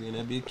business, and then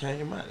that bitch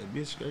came out. That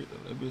bitch straight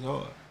though. That bitch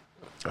hard.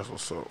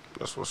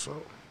 That's what's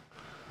up.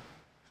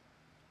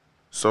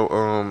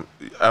 So,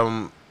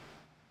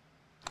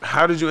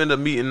 how did you end up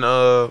meeting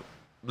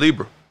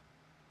Libra?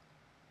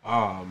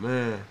 Oh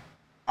man.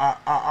 I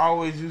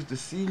always used to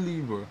see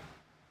Libra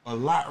a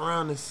lot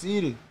around the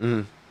city,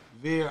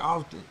 very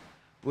often,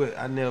 but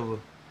I never.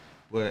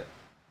 But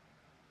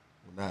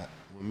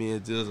when me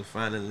and Jizzle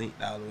finally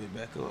linked all the way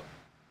back up,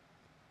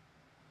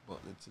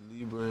 bumped into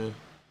Libra, and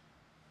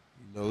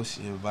you know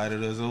she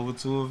invited us over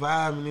to a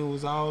vibe, and it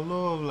was all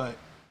love. Like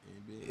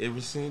ever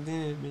since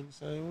then, it's been the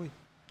same way.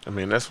 I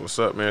mean, that's what's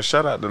up, man.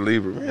 Shout out to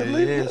Libra,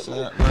 man. Yeah, shout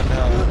out my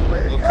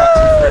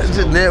dog.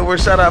 Just network.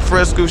 Shout out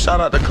Fresco. Shout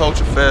out to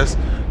Culture Fest.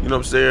 You know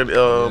what I'm saying?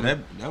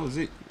 That was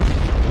it.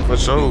 For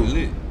sure.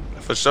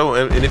 For sure.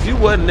 And if you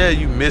wasn't there,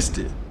 you missed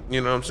it.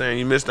 You know what I'm saying?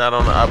 You missed out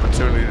on the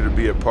opportunity to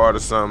be a part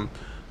of something.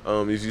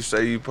 If you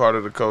say you part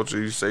of the culture,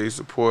 you say you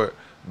support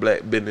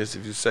black business,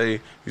 if you say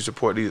you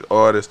support these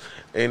artists,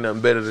 ain't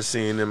nothing better than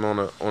seeing them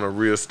on a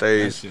real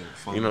stage. You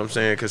know what I'm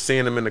saying? Because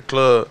seeing them in the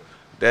club,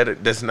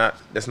 that's not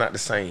the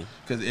same.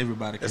 Because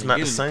everybody can That's not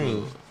get the in same.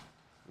 the club.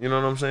 You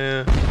know what I'm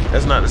saying?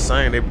 That's not the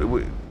same.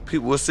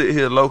 People will sit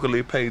here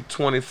locally, pay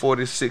 20,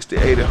 40, 60,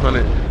 80,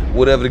 100,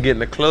 whatever to get in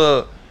the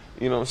club,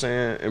 you know what I'm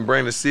saying, and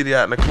bring the city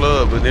out in the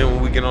club. But then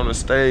when we get on the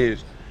stage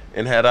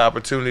and have the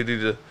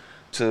opportunity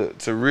to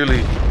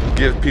really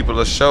give people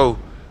a show,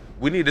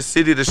 we need the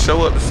city to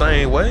show up the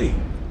same way.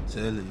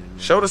 Telling you, man.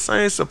 Show the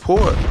same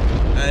support.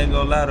 I ain't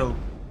gonna lie though.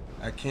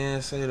 I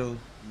can say though,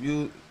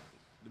 the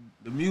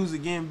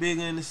music getting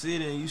bigger in the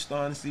city, and you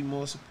starting to see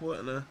more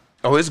support now.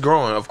 Oh, it's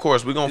growing. Of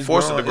course, we're gonna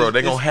force it to grow.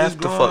 They're gonna have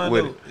to fuck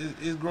with it.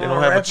 It's growing. They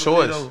don't have a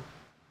choice. Though.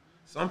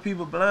 Some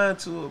people blind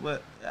to it,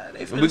 but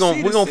they we're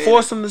gonna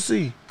force them to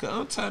see. Cause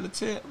I'm trying to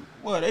tell,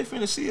 boy, they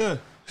finna see us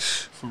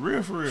for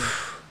real, for real.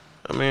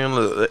 I mean,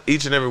 look,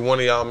 each and every one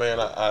of y'all, man,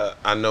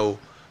 I know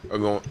are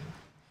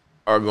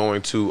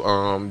going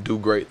to do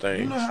great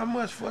things. You know how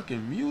much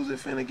fucking music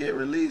finna get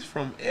released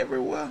from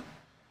everywhere,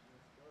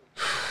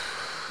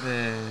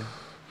 man.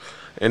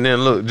 And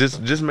then look,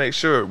 just make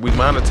sure we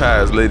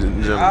monetize, ladies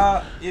and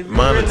gentlemen.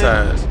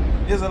 Monetize.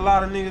 Really, there's a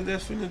lot of niggas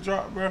that's finna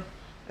drop, bro,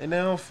 and they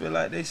don't feel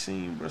like they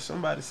seen, bro.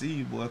 Somebody see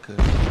you, boy, cause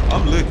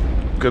I'm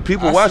looking. Cause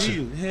people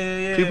watching. Hell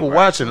yeah, people bro.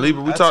 watching.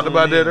 Libra, we talked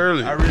about that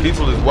earlier. Really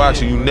people is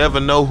watching. You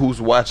never know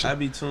who's watching. I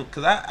be tuned,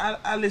 cause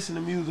I listen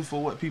to music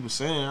for what people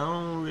saying. I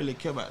don't really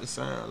care about the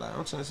sound. Like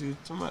I'm trying to see what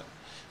you're talking about.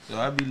 So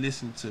I be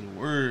listening to the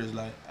words.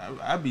 Like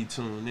I be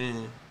tuned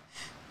in.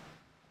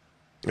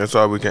 That's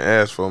all we can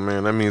ask for,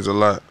 man. That means a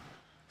lot.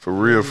 For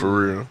real,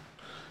 for real.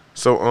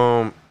 So,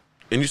 and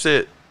you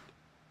said,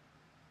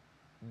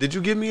 did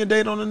you give me a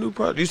date on the new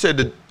project? You said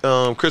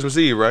the Christmas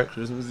Eve, right?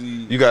 Christmas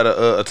Eve. You got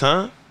a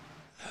time?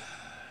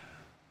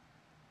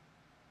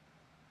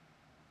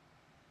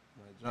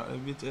 Drop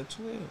that bitch at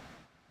 12.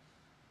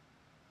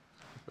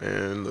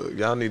 Man, look,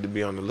 y'all need to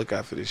be on the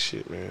lookout for this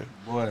shit, man.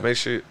 Boy, make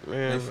sure,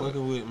 man. They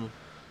fucking with me.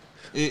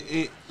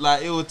 It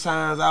was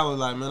times I was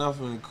like, man, I'm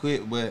finna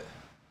quit, but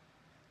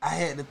I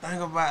had to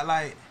think about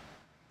like,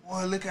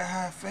 boy, look at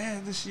how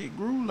fast this shit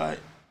grew, like,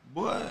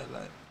 boy,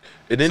 like.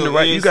 And then so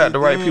you got the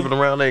right people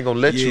around. They ain't gonna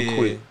let you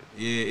quit.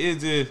 Yeah,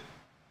 it's just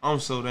I'm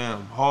so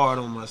damn hard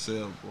on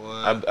myself,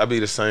 boy. I be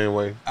the same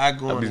way. I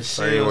go in the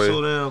shell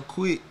so damn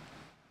quick,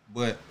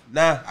 but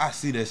now I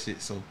see that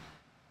shit, so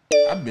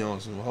I be on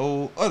some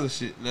whole other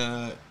shit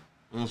now,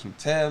 on some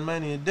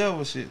Tasmanian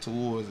devil shit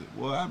towards it.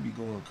 Boy, I be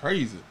going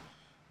crazy.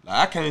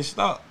 Like I can't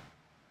stop.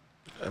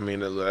 I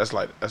mean, that's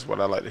what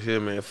I like to hear,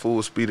 man.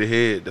 Full speed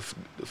ahead, the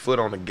foot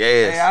on the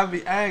gas.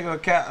 Hey, I ain't gonna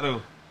cap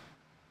though.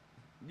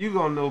 You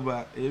gonna know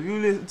about, if you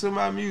listen to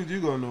my music,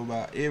 you gonna know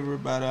about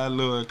everybody I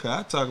love. Cause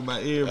I talk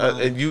about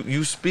everybody. And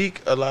you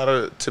speak a lot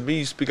of, to me,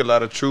 you speak a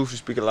lot of truth. You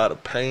speak a lot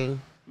of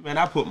pain. Man,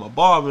 I put my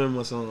barber in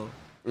my song.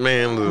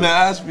 Man, look.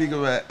 Now I talk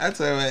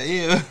about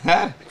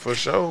everybody. For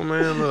sure,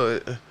 man.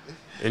 Look.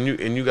 And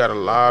you got a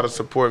lot of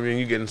support, man.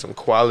 You getting some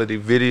quality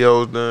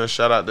videos done.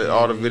 Shout out to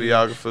all the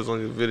videographers on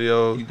your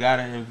videos. You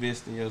gotta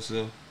invest in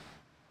yourself.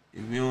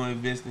 If you don't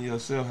invest in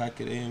yourself, how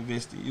could they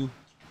invest in you?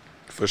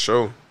 For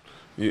sure.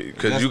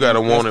 Because you gotta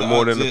want it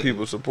more than the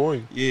people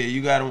supporting. Yeah,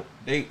 you gotta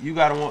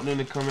want them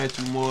to come at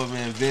you more of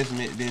an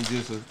investment than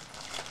just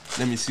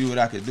let me see what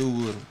I can do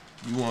with them.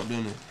 You want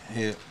them to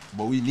help,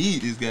 but we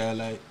need this guy.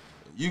 Like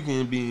you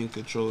can be in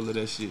control of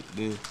that shit,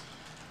 then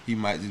he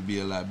might just be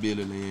a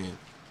liability. And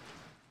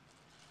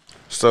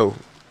so,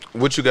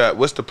 what you got?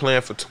 What's the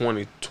plan for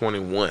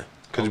 2021?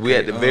 Because we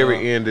at the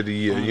very end of the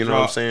year. You know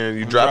what I'm saying?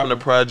 You dropping the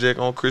project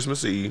on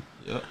Christmas Eve.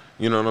 Yep.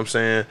 You know what I'm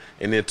saying?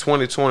 And then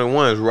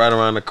 2021 is right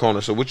around the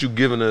corner. So what you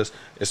giving us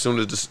as soon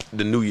as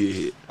the new year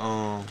hit?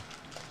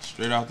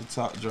 Straight off the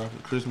top, dropping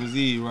Christmas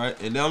Eve, right?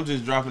 And then I'm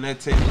just dropping that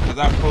tape because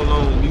I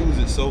prolonged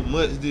music so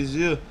much this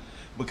year.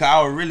 Because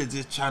I was really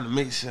just trying to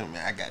make sure,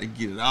 man, I got to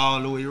get it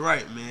all the way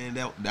right, man.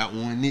 That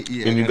one it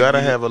yet. And you got to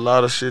have a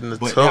lot of shit in the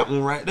But top. that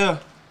one right there,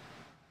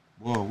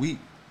 boy, we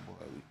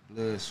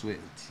blood, sweat,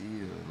 and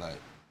tears, like,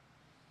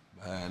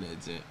 behind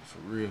that jet. For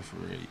real.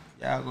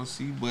 Y'all gonna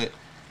see, but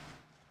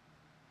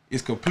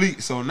it's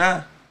complete. So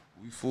now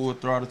we full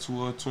throttle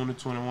towards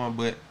 2021.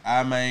 But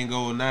our main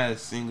goal now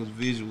is singles,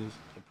 visuals,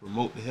 and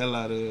promote the hell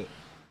out of it.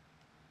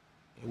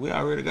 And we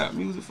already got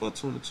music for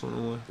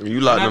 2021.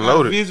 You locked and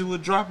loaded. Visual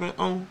dropping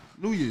on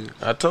New Year's.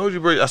 I told you,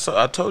 bro.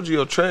 I told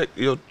you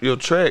your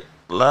track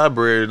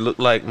library looked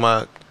like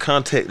my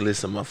contact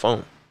list on my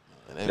phone.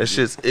 That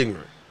shit's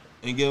ignorant.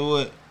 And get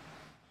what?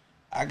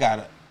 I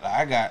got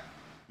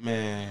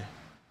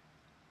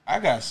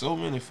so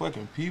many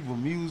fucking people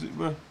music,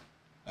 bro.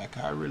 Like,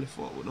 I really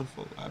fuck with them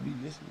folks. I be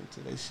listening to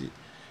that shit.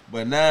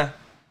 But now,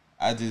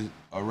 I'd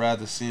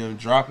rather see them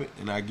drop it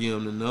and I give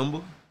them the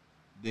number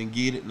than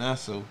get it now.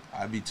 So,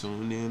 I be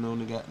tuned in on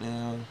the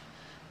goddamn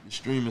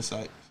streaming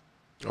sites.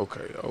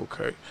 Okay.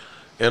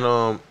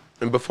 And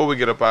before we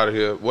get up out of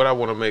here, what I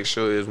want to make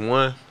sure is,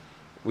 one,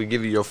 we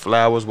give you your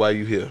flowers while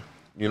you here.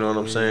 You know what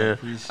I'm saying?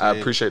 I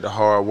appreciate the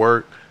hard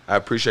work. I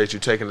appreciate you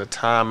taking the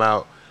time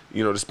out,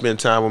 you know, to spend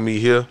time with me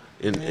here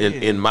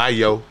in my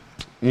yo.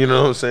 You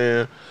know what I'm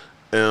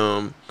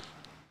saying?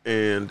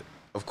 And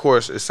of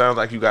course, it sounds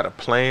like you got a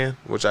plan,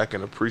 which I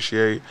can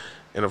appreciate.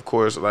 And of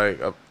course,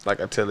 like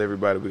I tell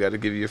everybody, we got to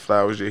give you your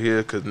flowers. You're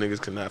here because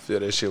niggas cannot feel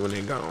that shit when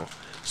they're gone.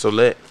 So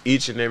let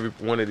each and every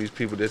one of these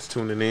people that's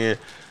tuning in,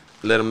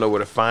 let them know where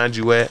to find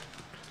you at.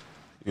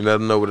 You let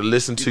them know where to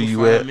listen to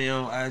you at. You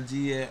can find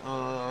me on IG at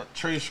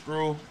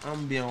Traystro. I'm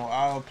gonna be on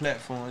all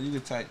platforms. You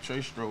can type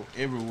Traystro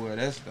everywhere.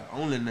 That's the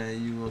only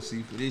name you gonna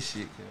see for this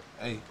shit.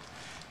 Hey,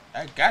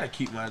 I gotta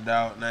keep my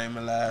dog name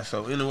alive.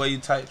 So anyway you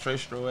type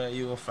Traystro at,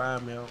 you will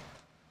find me on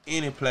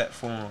any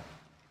platform.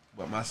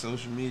 But my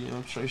social media,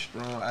 I'm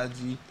Traystro on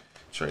IG,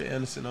 Trey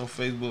Anderson on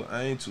Facebook.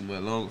 I ain't too much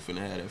longer finna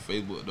have that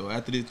Facebook though.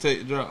 After this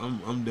tape drop,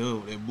 I'm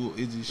done with that book.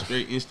 It's just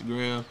straight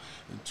Instagram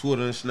and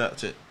Twitter and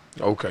Snapchat.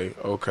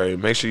 Okay.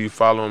 Make sure you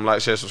follow them, like,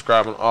 share,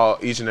 subscribe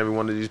on each and every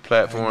one of these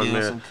platforms,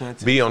 man.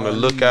 Be on the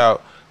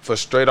lookout for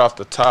Straight Off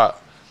the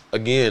Top.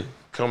 Again,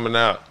 coming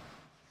out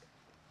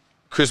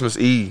Christmas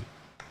Eve.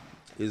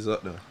 It's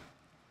up there.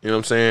 You know what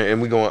I'm saying?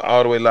 And we going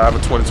all the way live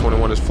in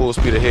 2021. It's full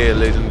speed ahead,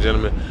 ladies and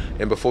gentlemen.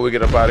 And before we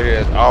get up out of here,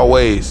 as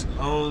always,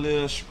 long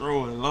live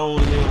Str8 and long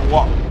live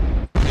Walk.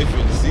 They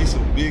finna see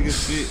some bigger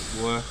shit,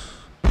 boy.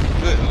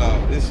 Good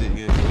Lord, this shit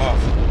getting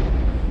lost.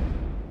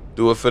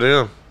 Do it for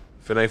them.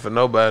 If it ain't for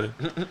nobody.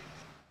 You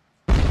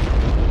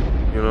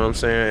know what I'm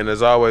saying? And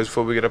as always,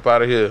 before we get up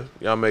out of here,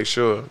 y'all make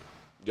sure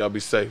y'all be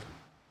safe.